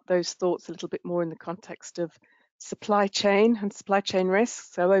flesh out those thoughts a little bit more in the context of supply chain and supply chain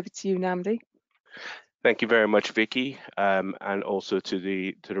risks. So over to you, Namdi. Thank you very much, Vicky, and also to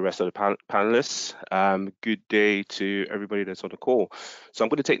the rest of the panelists. Good day to everybody that's on the call. So I'm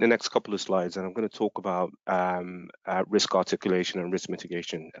going to take the next couple of slides, and I'm going to talk about risk articulation and risk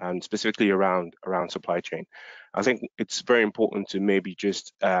mitigation, and specifically around supply chain. I think it's very important to maybe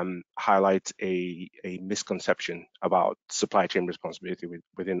just highlight a misconception about supply chain responsibility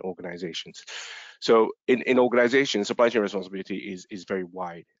within organizations. So in organizations, supply chain responsibility is very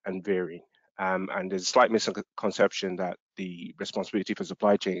wide and varying. And there's a slight misconception that the responsibility for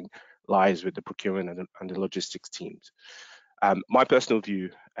supply chain lies with the procurement and the logistics teams. My personal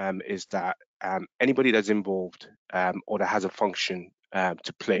view is that anybody that's involved or that has a function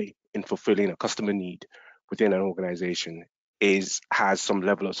to play in fulfilling a customer need within an organization has some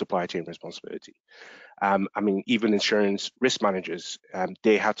level of supply chain responsibility. I mean, even insurance risk managers,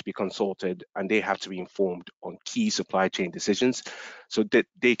 they have to be consulted and they have to be informed on key supply chain decisions so that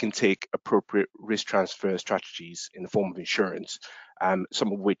they can take appropriate risk transfer strategies in the form of insurance,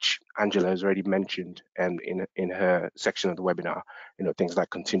 some of which Angela has already mentioned in her section of the webinar, things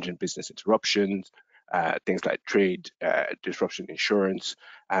like contingent business interruptions, things like trade disruption insurance,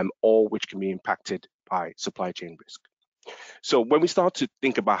 all which can be impacted by supply chain risk. So when we start to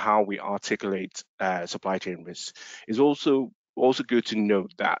think about how we articulate supply chain risks, it's also good to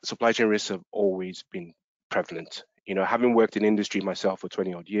note that supply chain risks have always been prevalent. Having worked in industry myself for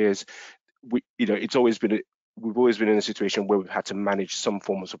 20 odd years, we've always been in a situation where we've had to manage some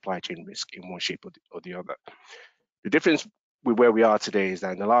form of supply chain risk in one shape or the other. The difference with where we are today is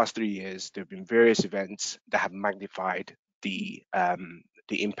that in the last 3 years, there have been various events that have magnified the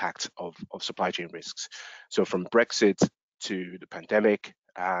impact of supply chain risks. So from Brexit to the pandemic,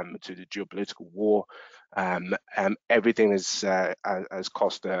 to the geopolitical war, everything has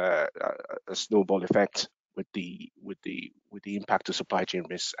caused a snowball effect with the impact of supply chain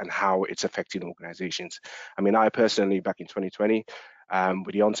risks and how it's affecting organizations. I mean, I personally, back in 2020,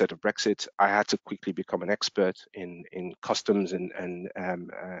 with the onset of Brexit, I had to quickly become an expert in customs and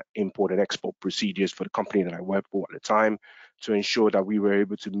import and export procedures for the company that I worked for at the time, to ensure that we were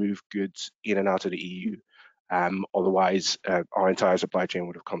able to move goods in and out of the EU. Otherwise, our entire supply chain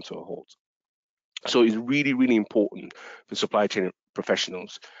would have come to a halt. So it's really, really important for supply chain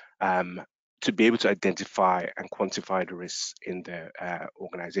professionals to be able to identify and quantify the risks in their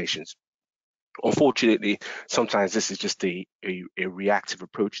organizations. Unfortunately, sometimes this is just a reactive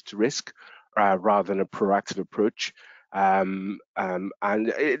approach to risk rather than a proactive approach. And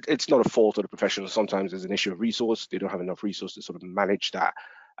it's not a fault of the professionals. Sometimes there's an issue of resource. They don't have enough resource to sort of manage that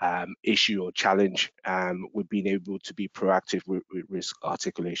issue or challenge with being able to be proactive with risk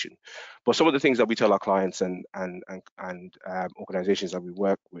articulation. But some of the things that we tell our clients and organizations that we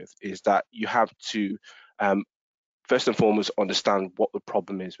work with is that you have to first and foremost understand what the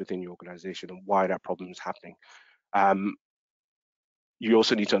problem is within your organization and why that problem is happening. You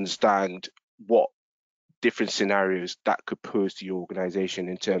also need to understand what different scenarios that could pose to your organization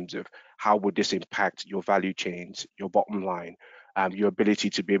in terms of how would this impact your value chains, your bottom line, your ability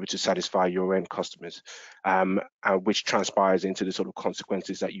to be able to satisfy your end customers, which transpires into the sort of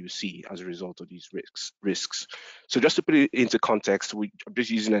consequences that you see as a result of these risks. So just to put it into context, I'm just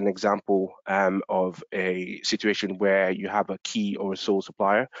using an example of a situation where you have a key or a sole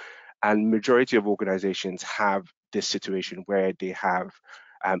supplier, and majority of organizations have this situation where they have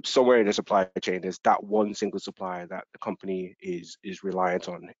somewhere in the supply chain, there's that one single supplier that the company is reliant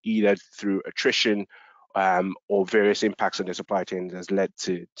on, either through attrition or various impacts on the supply chain that has led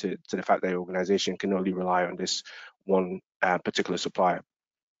to the fact that the organization can only rely on this one particular supplier.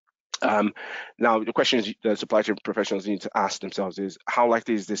 Now, the questions the supply chain professionals need to ask themselves is, how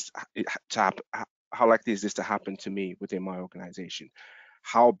likely is this to happen? How likely is this to happen to me within my organization?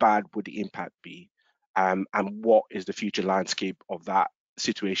 How bad would the impact be? And what is the future landscape of that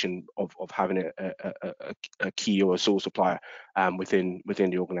situation of having a key or a sole supplier within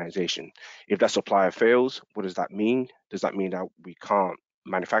the organization? If that supplier fails, what does that mean? Does that mean that we can't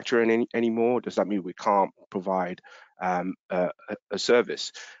manufacture anymore? Does that mean we can't provide a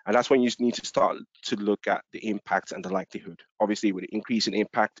service? And that's when you need to start to look at the impact and the likelihood. Obviously, with the increase in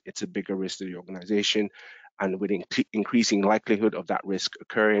impact, it's a bigger risk to the organization. And with increasing likelihood of that risk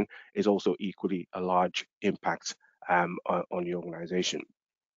occurring is also equally a large impact on the organization.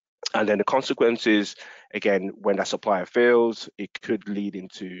 And then the consequences, again, when that supplier fails, it could lead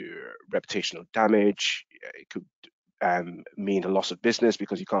into reputational damage. It could mean a loss of business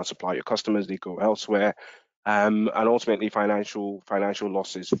because you can't supply your customers, they go elsewhere, and ultimately financial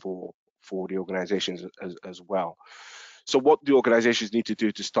losses for the organizations as well. So what do organizations need to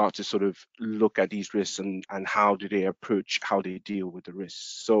do to start to sort of look at these risks and how do they approach, how they deal with the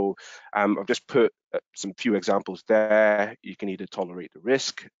risks? So I've just put some few examples there. You can either tolerate the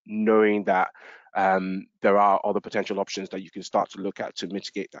risk, knowing that there are other potential options that you can start to look at to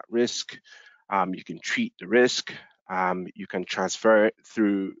mitigate that risk. You can treat the risk. You can transfer it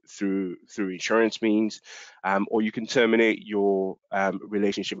through insurance means, or you can terminate your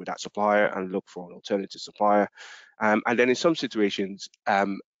relationship with that supplier and look for an alternative supplier. And then in some situations,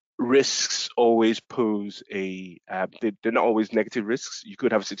 risks always pose they're not always negative risks. You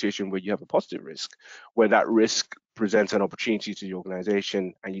could have a situation where you have a positive risk, where that risk presents an opportunity to the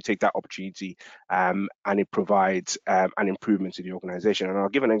organization and you take that opportunity and it provides an improvement to the organization. And I'll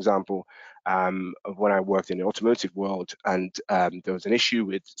give an example of when I worked in the automotive world and there was an issue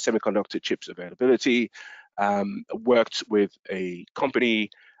with semiconductor chips availability. Worked with a company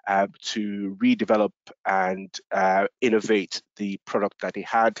to redevelop and innovate the product that they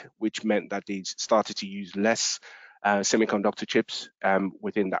had, which meant that they started to use less semiconductor chips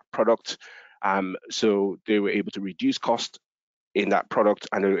within that product. So they were able to reduce cost in that product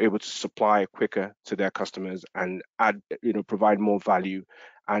and they were able to supply quicker to their customers and provide more value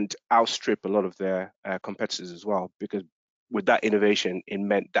and outstrip a lot of their competitors as well, because with that innovation, it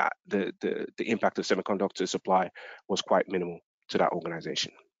meant that the impact of semiconductor supply was quite minimal to that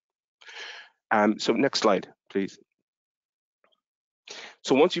organization. So next slide, please.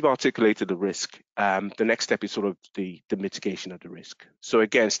 So once you've articulated the risk, the next step is sort of the mitigation of the risk. So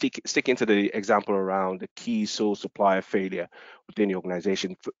again, sticking to the example around the key sole supplier failure within the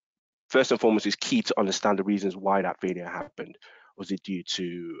organization, first and foremost, it's key to understand the reasons why that failure happened. Was it due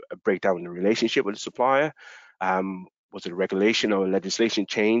to a breakdown in the relationship with the supplier? Was it a regulation or a legislation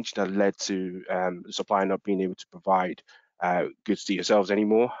change that led to the supplier not being able to provide goods to yourselves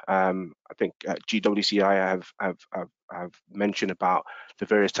anymore? I think GWCI have mentioned about the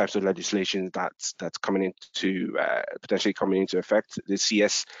various types of legislation that's coming into potentially coming into effect. The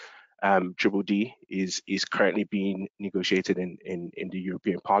CS DDD is currently being negotiated in the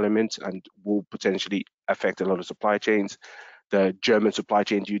European Parliament and will potentially affect a lot of supply chains. The German Supply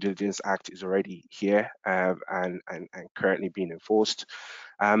Chain Due Diligence Act is already here and currently being enforced,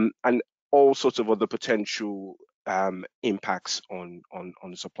 and all sorts of other potential impacts on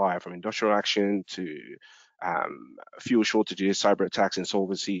the supplier, from industrial action to fuel shortages, cyber attacks,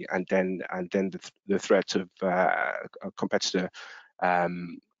 insolvency, and then the threat of a competitor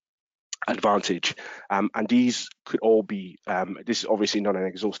advantage, and these could all be, this is obviously not an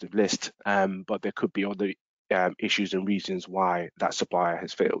exhaustive list, but there could be other issues and reasons why that supplier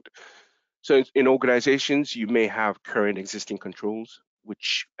has failed. So in organizations, you may have current existing controls,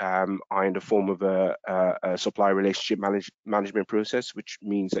 which are in the form of a supplier relationship management process, which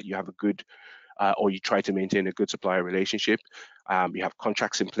means that you have a good, or you try to maintain a good supplier relationship. You have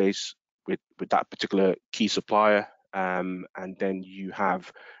contracts in place with that particular key supplier, and then you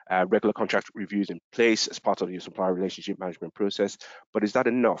have regular contract reviews in place as part of your supplier relationship management process. But is that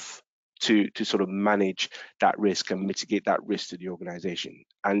enough to sort of manage that risk and mitigate that risk to the organization?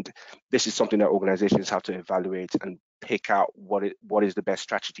 And this is something that organizations have to evaluate and pick out what is the best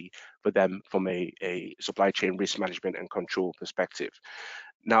strategy for them from a supply chain risk management and control perspective.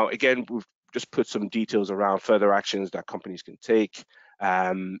 Now, again, we've just put some details around further actions that companies can take.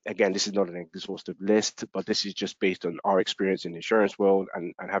 Again, this is not an exhaustive list, but this is just based on our experience in the insurance world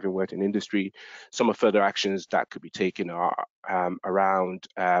and having worked in industry. Some of further actions that could be taken are around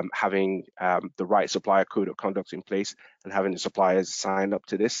having the right supplier code of conduct in place and having the suppliers sign up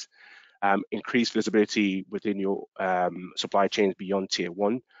to this. Increase visibility within your supply chains beyond tier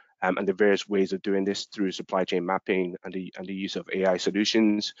 1. And the various ways of doing this through supply chain mapping and the use of AI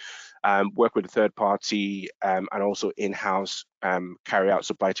solutions. Work with a third party and also in-house carry out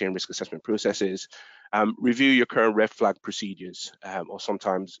supply chain risk assessment processes. Review your current red flag procedures, or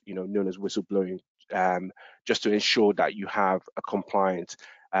sometimes known as whistleblowing, just to ensure that you have a compliant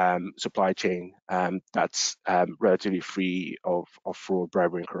supply chain that's relatively free of fraud,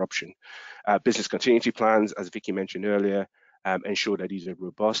 bribery, and corruption. Business continuity plans, as Vicky mentioned earlier. Ensure that these are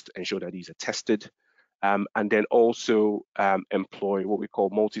robust, ensure that these are tested, and then also employ what we call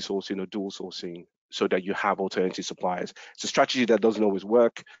multi-sourcing or dual sourcing so that you have alternative suppliers. It's a strategy that doesn't always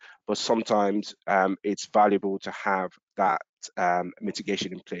work, but sometimes it's valuable to have that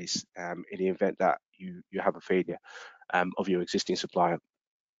mitigation in place in the event that you have a failure of your existing supplier.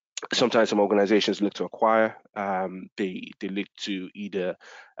 Sometimes some organizations look to acquire, they look to either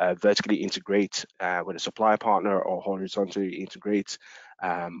vertically integrate with a supplier partner or horizontally integrate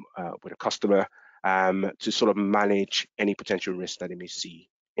with a customer to sort of manage any potential risk that they may see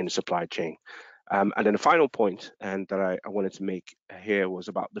in the supply chain. And then the final point and that I wanted to make here was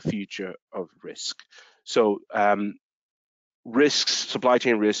about the future of risk. So risks, supply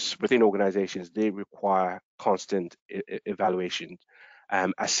chain risks within organizations, they require constant evaluation.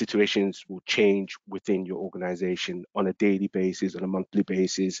 As situations will change within your organization on a daily basis, on a monthly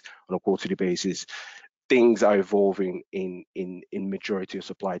basis, on a quarterly basis. Things are evolving in majority of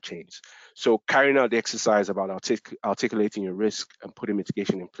supply chains. So carrying out the exercise about articulating your risk and putting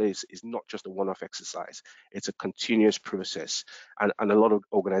mitigation in place is not just a one-off exercise. It's a continuous process. And a lot of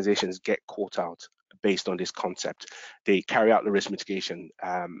organizations get caught out based on this concept. They carry out the risk mitigation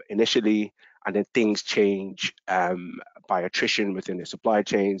initially, and then things change by attrition within their supply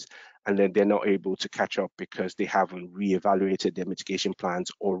chains, and then they're not able to catch up because they haven't reevaluated their mitigation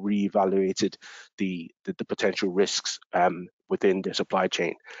plans or reevaluated the potential risks within their supply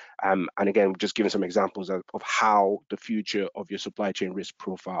chain. And again, we're just giving some examples of how the future of your supply chain risk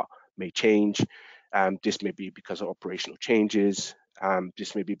profile may change. This may be because of operational changes.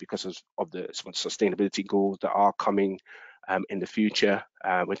 This may be because of the sustainability goals that are coming in the future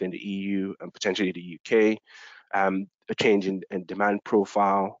within the EU and potentially the UK. A change in demand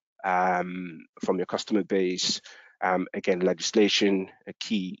profile from your customer base. Again, legislation, a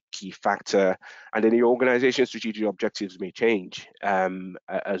key factor, and then your organization's strategic objectives may change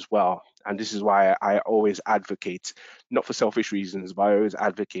as well. And this is why I always advocate, not for selfish reasons, but I always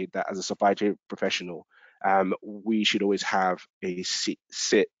advocate that as a supply chain professional, we should always have a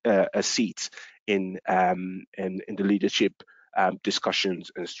seat in the leadership discussions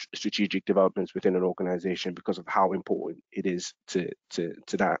and strategic developments within an organization, because of how important it is to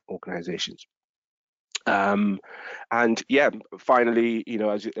that organization. And yeah, finally,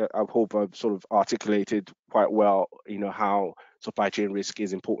 as I hope I've sort of articulated quite well, how supply chain risk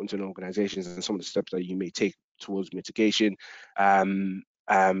is important in organizations and some of the steps that you may take towards mitigation. And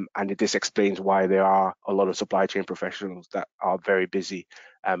this explains why there are a lot of supply chain professionals that are very busy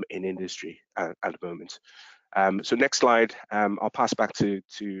in industry at the moment. So next slide, I'll pass back to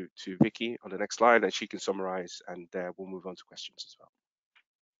Vicky on the next slide, and she can summarize, and we'll move on to questions as well.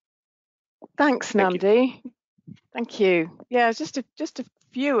 Thanks, Nnamdi. Thank you. Yeah, just a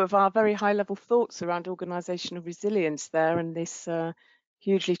few of our very high-level thoughts around organisational resilience there, and this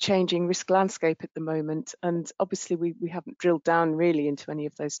hugely changing risk landscape at the moment. And obviously, we haven't drilled down really into any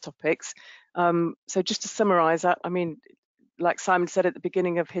of those topics. So just to summarise that, I mean, like Simon said at the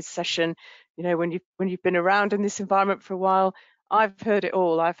beginning of his session, when you've been around in this environment for a while, I've heard it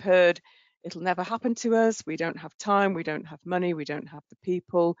all. I've heard it'll never happen to us. We don't have time. We don't have money. We don't have the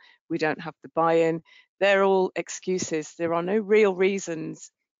people. We don't have the buy-in. They're all excuses. There are no real reasons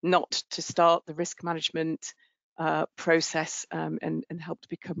not to start the risk management process and help to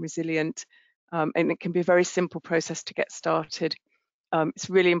become resilient. And it can be a very simple process to get started. It's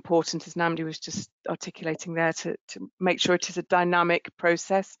really important, as Nnamdi was just articulating there, to make sure it is a dynamic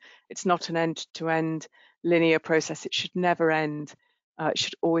process. It's not an end-to-end linear process. It should never end. It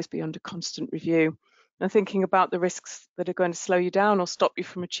should always be under constant review. And thinking about the risks that are going to slow you down or stop you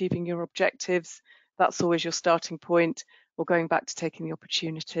from achieving your objectives, that's always your starting point. Or going back to taking the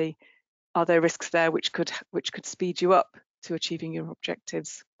opportunity, are there risks there which could speed you up to achieving your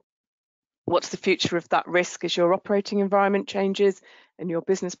objectives? What's the future of that risk as your operating environment changes and your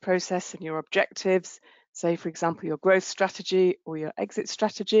business process and your objectives? Say, for example, your growth strategy or your exit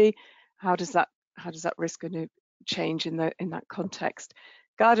strategy. How does that risk going to change in that context?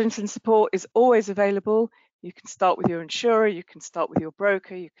 Guidance and support is always available. You can start with your insurer, you can start with your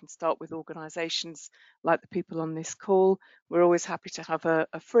broker, you can start with organisations like the people on this call. We're always happy to have a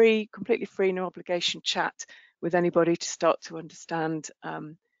completely free, no obligation chat with anybody to start to understand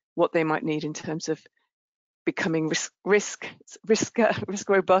what they might need in terms of becoming risk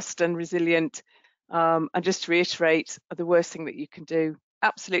robust and resilient. And just to reiterate, the worst thing that you can do,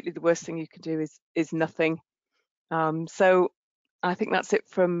 absolutely the worst thing you can do is nothing. So I think that's it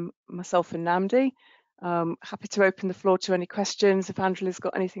from myself and Nnamdi. Happy to open the floor to any questions if Angela's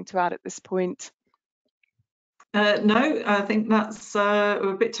got anything to add at this point. No, I think that's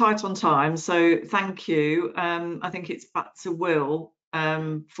we're a bit tight on time, so thank you. I think it's back to Will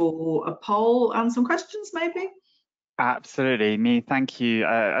for a poll and some questions, maybe. Absolutely, me. Thank you.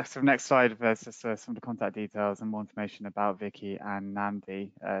 So next slide, there's just some of the contact details and more information about Vicky and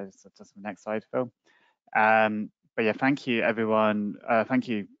Nnamdi. So just the next slide, Phil. But yeah, thank you, everyone. Thank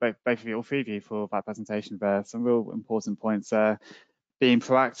you, both of you, all three of you, for that presentation. There, some real important points there. Being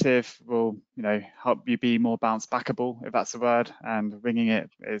proactive will, help you be more bounce backable, if that's the word. And ringing it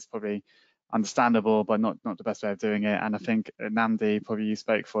is probably understandable, but not the best way of doing it. And I think Nnamdi, probably you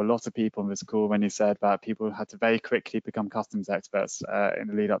spoke for a lot of people on this call when you said that people had to very quickly become customs experts in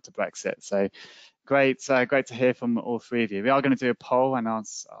the lead up to Brexit. So great to hear from all three of you. We are going to do a poll and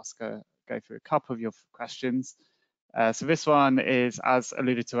go through a couple of your questions. So this one is, as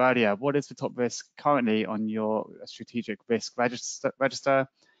alluded to earlier, what is the top risk currently on your strategic risk register?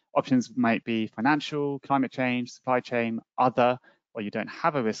 Options might be financial, climate change, supply chain, other, or you don't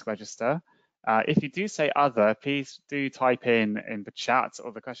have a risk register. If you do say other, please do type in the chat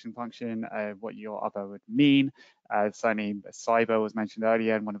or the question function what your other would mean. Certainly cyber was mentioned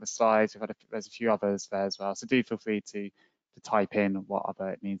earlier in one of the slides. There's a few others there as well. So do feel free to type in what other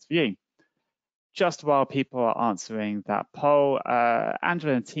it means for you. Just while people are answering that poll,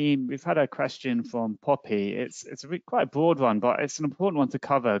 Angela and team, we've had a question from Poppy. It's quite a broad one, but it's an important one to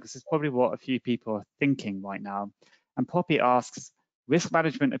cover because it's probably what a few people are thinking right now. And Poppy asks, risk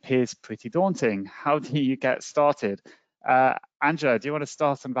management appears pretty daunting. How do you get started? Angela, do you want to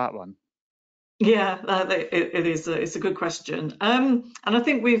start on that one? Yeah, it is. It's a good question, and I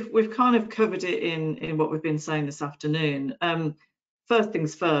think we've kind of covered it in what we've been saying this afternoon. First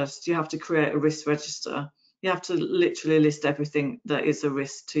things first, you have to create a risk register. You have to literally list everything that is a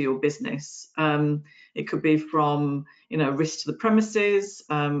risk to your business. It could be from, risk to the premises,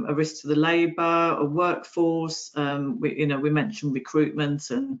 a risk to the labour, a workforce. We mentioned recruitment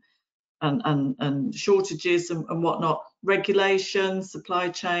and shortages and whatnot, regulation, supply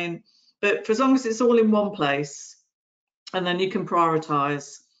chain. But for as long as it's all in one place, and then you can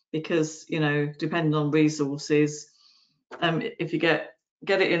prioritise because, you know, depending on resources, if you get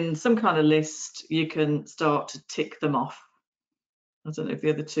it in some kind of list, you can start to tick them off. I don't know if the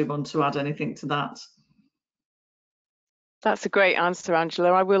other two want to add anything to that. That's a great answer,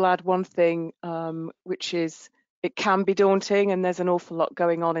 Angela. I will add one thing, which is it can be daunting, and there's an awful lot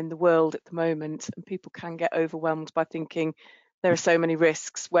going on in the world at the moment, and people can get overwhelmed by thinking there are so many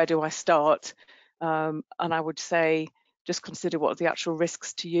risks, where do I start? And I would say just consider what are the actual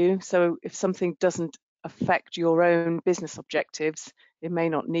risks to you. So if something doesn't affect your own business objectives, it may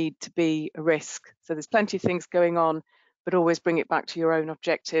not need to be a risk. So there's plenty of things going on, but always bring it back to your own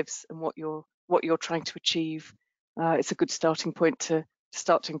objectives and what you're trying to achieve. It's a good starting point to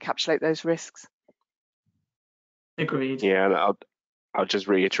start to encapsulate those risks. Agreed. Yeah, and I'll just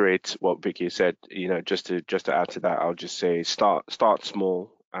reiterate what Vicky said. You know, just to add to that, I'll just say start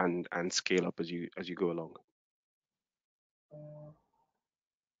small and scale up as you go along.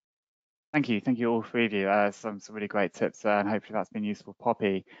 Thank you all three of you. Some really great tips, and hopefully that's been useful.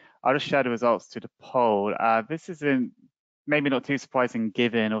 Poppy, I'll just share the results to the poll. This isn't maybe not too surprising,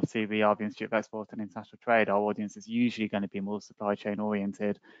 given obviously we are the Institute of Export and International Trade. Our audience is usually going to be more supply chain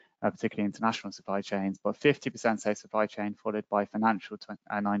oriented, particularly international supply chains. But 50% say supply chain, followed by financial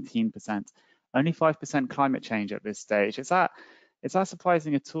 19%. Only 5% climate change at this stage. Is that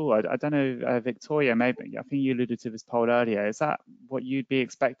surprising at all? I don't know, Victoria, maybe, I think you alluded to this poll earlier. Is that what you'd be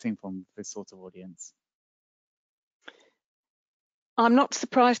expecting from this sort of audience? I'm not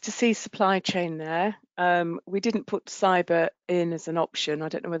surprised to see supply chain there. We didn't put cyber in as an option. I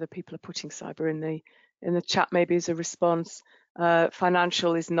don't know whether people are putting cyber in the chat maybe as a response.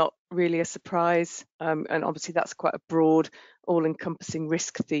 Financial is not really a surprise, and obviously that's quite a broad, all-encompassing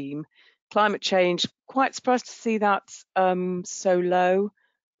risk theme. Climate change, quite surprised to see that so low.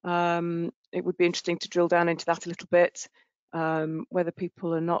 It would be interesting to drill down into that a little bit, whether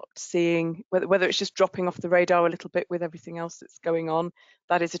people are not seeing, whether it's just dropping off the radar a little bit with everything else that's going on.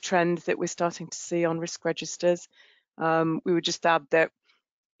 That is a trend that we're starting to see on risk registers. We would just add that,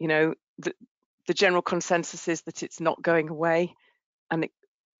 you know, the general consensus is that it's not going away, and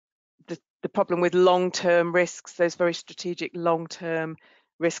the problem with long-term risks, those very strategic long-term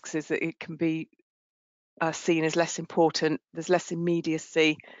risks, is that it can be seen as less important. There's less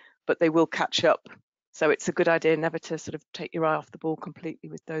immediacy, but they will catch up. So it's a good idea never to sort of take your eye off the ball completely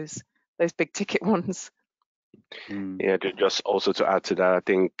with those big ticket ones. Yeah, just also to add to that, I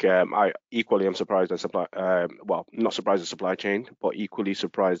think I equally am surprised at not surprised at supply chain, but equally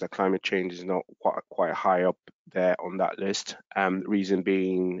surprised that climate change is not quite high up there on that list. Reason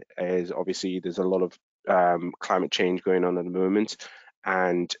being is obviously there's a lot of climate change going on at the moment,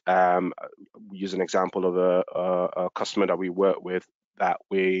 and use an example of a customer that we work with, that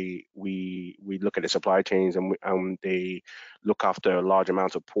we look at the supply chains, and they look after a large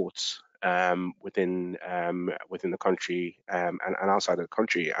amount of ports within the country and outside of the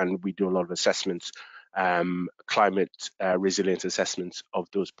country, and we do a lot of assessments, climate resilience assessments of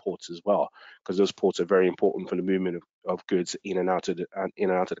those ports as well, because those ports are very important for the movement of goods in and out of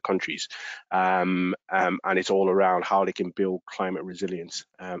the countries, and it's all around how they can build climate resilience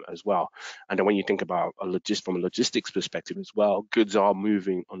as well. And then when you think about from a logistics perspective as well, goods are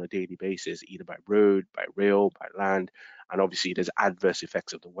moving on a daily basis, either by road, by rail, by land. And obviously there's adverse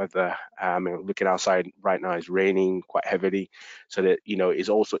effects of the weather. Looking outside right now, it's raining quite heavily, so that, you know, is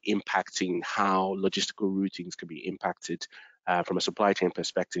also impacting how logistical routings can be impacted from a supply chain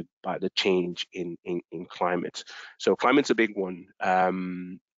perspective by the change in climate. So climate's a big one,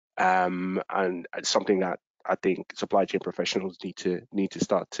 and it's something that I think supply chain professionals need to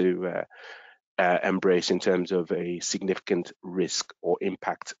start to embrace in terms of a significant risk or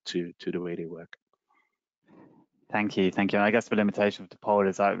impact to the way they work. Thank you. And I guess the limitation of the poll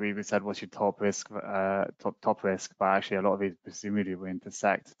is that we said what's your top risk, top risk, but actually a lot of these presumably will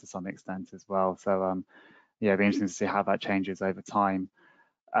intersect to some extent as well. So yeah, it'll be interesting to see how that changes over time.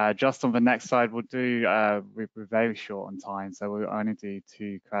 Just on the next slide, we'll do, we're very short on time, so we'll only do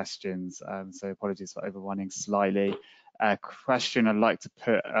 2 questions. So apologies for overrunning slightly. Question I'd like to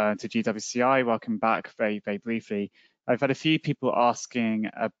put to GWCI, welcome back, very, very briefly. I've had a few people asking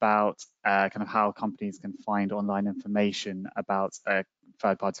about kind of how companies can find online information about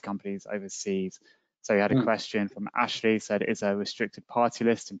third-party companies overseas. So we had a question from Ashley, said, is there a restricted party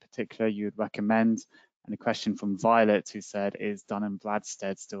list in particular you would recommend? And a question from Violet, who said, is Dun &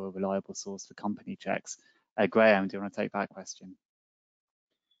 Bradstreet still a reliable source for company checks? Graham, do you want to take that question?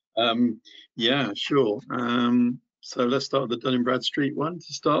 Yeah, sure. So let's start with the Dun & Bradstreet one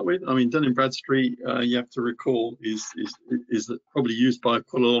to start with. I mean, Dun & Bradstreet, you have to recall, is probably used by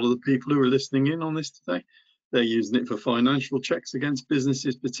quite a lot of the people who are listening in on this today. They're using it for financial checks against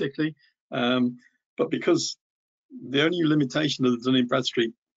businesses particularly. But because the only limitation of the Dun &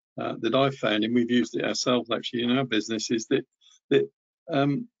 Bradstreet that I've found, and we've used it ourselves actually in our business, is that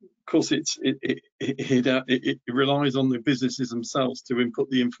of course it relies on the businesses themselves to input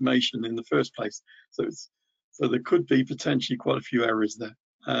the information in the first place. So there could be potentially quite a few errors there.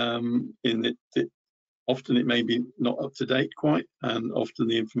 In that often it may be not up to date quite, and often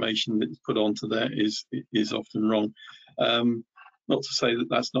the information that's put onto there is often wrong. Not to say that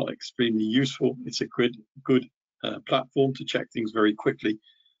that's not extremely useful. It's a good platform to check things very quickly,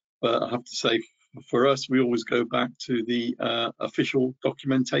 but I have to say, for us, we always go back to the official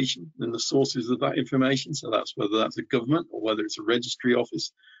documentation and the sources of that information. So that's whether that's a government or whether it's a registry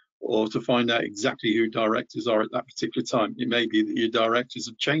office, or to find out exactly who directors are at that particular time. It may be that your directors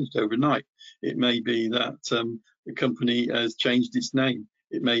have changed overnight. It may be that the company has changed its name.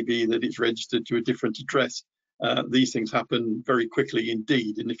 It may be that it's registered to a different address. These things happen very quickly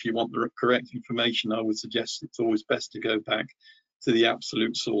indeed, and if you want the correct information, I would suggest it's always best to go back to the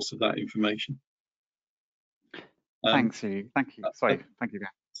absolute source of that information. Thank you. Sorry, thank you.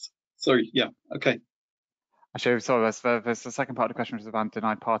 Sorry, yeah, okay. Actually, sorry, there's the second part of the question, which is about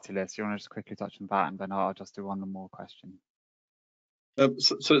denied party list. You want to just quickly touch on that, and then I'll just do one more question.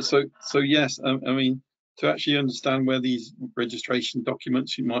 So yes, I mean, to actually understand where these registration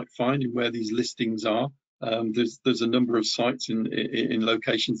documents you might find and where these listings are, there's a number of sites in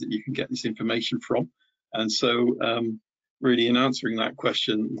locations that you can get this information from, and so really in answering that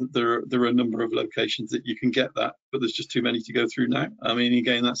question, there are a number of locations that you can get that, but there's just too many to go through now. I mean,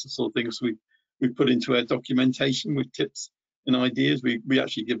 again, that's the sort of things we put into our documentation with tips and ideas. We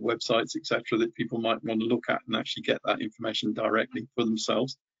actually give websites, etc., that people might want to look at and actually get that information directly for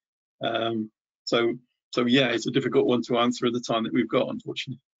themselves. So yeah, it's a difficult one to answer at the time that we've got,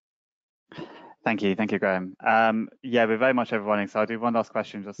 unfortunately. Thank you, Graham. Yeah, we're very much overrunning, so I'll do one last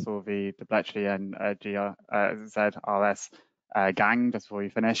question just for the Bletchley and GZRS gang just before we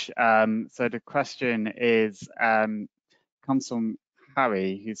finish. So the question is comes from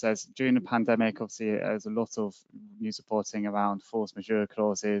Harry, who says, during the pandemic, obviously there's a lot of news reporting around force majeure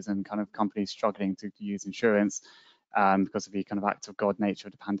clauses and kind of companies struggling to use insurance because of the kind of act of God nature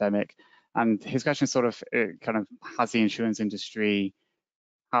of the pandemic. And his question is sort of kind of, has the insurance industry,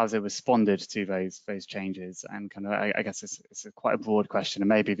 how has it responded to those changes? And kind of, I guess it's quite a broad question, and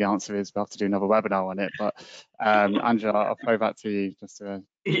maybe the answer is we'll have to do another webinar on it. But Angela, I'll throw that to you just to.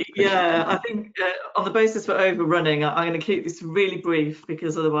 Yeah, I think on the basis for overrunning, I'm going to keep this really brief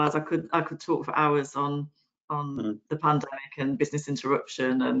because otherwise I could talk for hours on the pandemic and business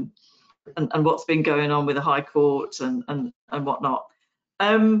interruption and what's been going on with the High Court and whatnot.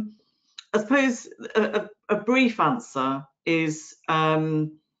 I suppose a brief answer is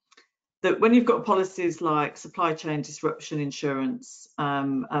that when you've got policies like supply chain disruption insurance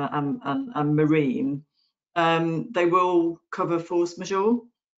and marine, they will cover force majeure.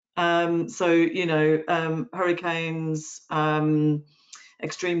 So, you know, hurricanes,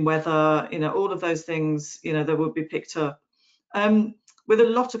 extreme weather, you know, all of those things, you know, they will be picked up. With a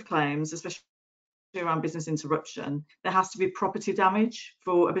lot of claims, especially around business interruption, there has to be property damage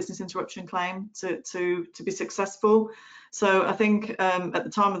for a business interruption claim to be successful. So I think at the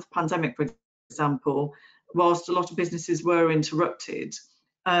time of the pandemic, for example, whilst a lot of businesses were interrupted,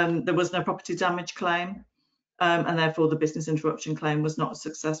 there was no property damage claim, and therefore the business interruption claim was not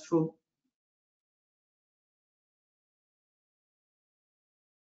successful.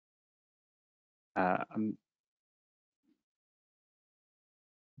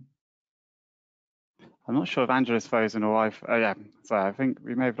 I'm not sure if Angela's frozen or I've, yeah, sorry, I think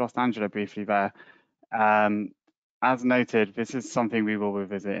we may have lost Angela briefly there. As noted, this is something we will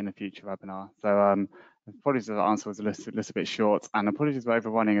revisit in a future webinar. So apologies if the answer was a little bit short, and apologies for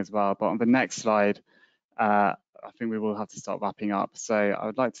overrunning as well. But on the next slide, I think we will have to start wrapping up. So I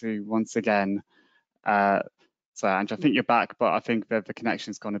would like to once again, sorry, Angela, I think you're back, but I think the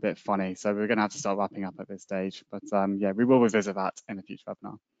connection's gone a bit funny. So we're going to have to start wrapping up at this stage. But yeah, we will revisit that in a future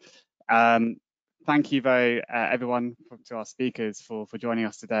webinar. Thank you everyone to our speakers for joining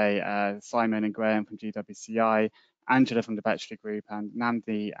us today. Simon and Graham from GWCI, Angela from the Bletchley Group, and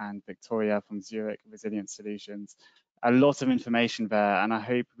Nandi and Victoria from Zurich Resilient Solutions. A lot of information there, and I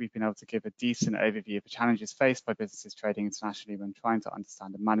hope we've been able to give a decent overview of the challenges faced by businesses trading internationally when trying to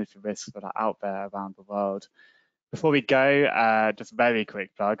understand and manage the risks that are out there around the world. Before we go, just a very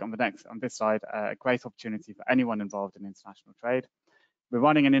quick plug on this slide, a great opportunity for anyone involved in international trade. We're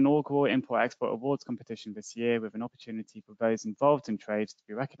running an inaugural Import-Export Awards competition this year with an opportunity for those involved in trade to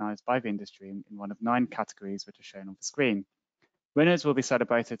be recognised by the industry in one of 9 categories which are shown on the screen. Winners will be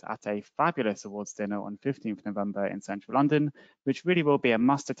celebrated at a fabulous awards dinner on 15th November in central London, which really will be a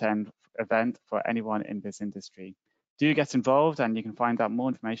must-attend event for anyone in this industry. Do get involved, and you can find out more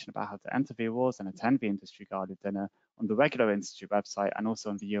information about how to enter the awards and attend the industry guided dinner on the regular Institute website and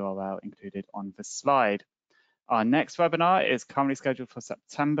also on the URL included on the slide. Our next webinar is currently scheduled for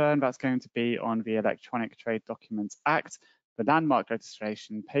September, and that's going to be on the Electronic Trade Documents Act, the landmark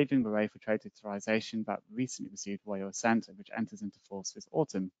legislation paving the way for trade digitalisation that recently received royal assent and which enters into force this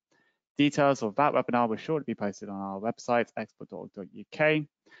autumn. Details of that webinar will shortly be posted on our website, export.org.uk.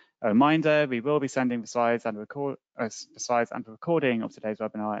 A reminder, we will be sending the slides and the recording of today's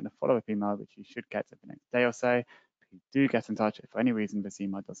webinar in a follow-up email, which you should get in the next day or so. Please do get in touch if for any reason this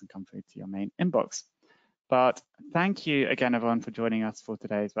email doesn't come through to your main inbox. But thank you again, everyone, for joining us for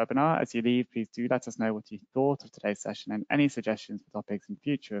today's webinar. As you leave, please do let us know what you thought of today's session and any suggestions for topics in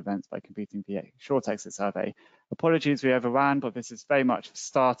future events by completing the short exit survey. Apologies we overran, but this is very much the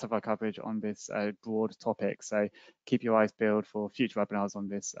start of our coverage on this broad topic. So keep your eyes peeled for future webinars on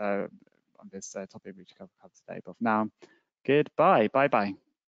this topic which we covered today. But for now, goodbye. Bye-bye.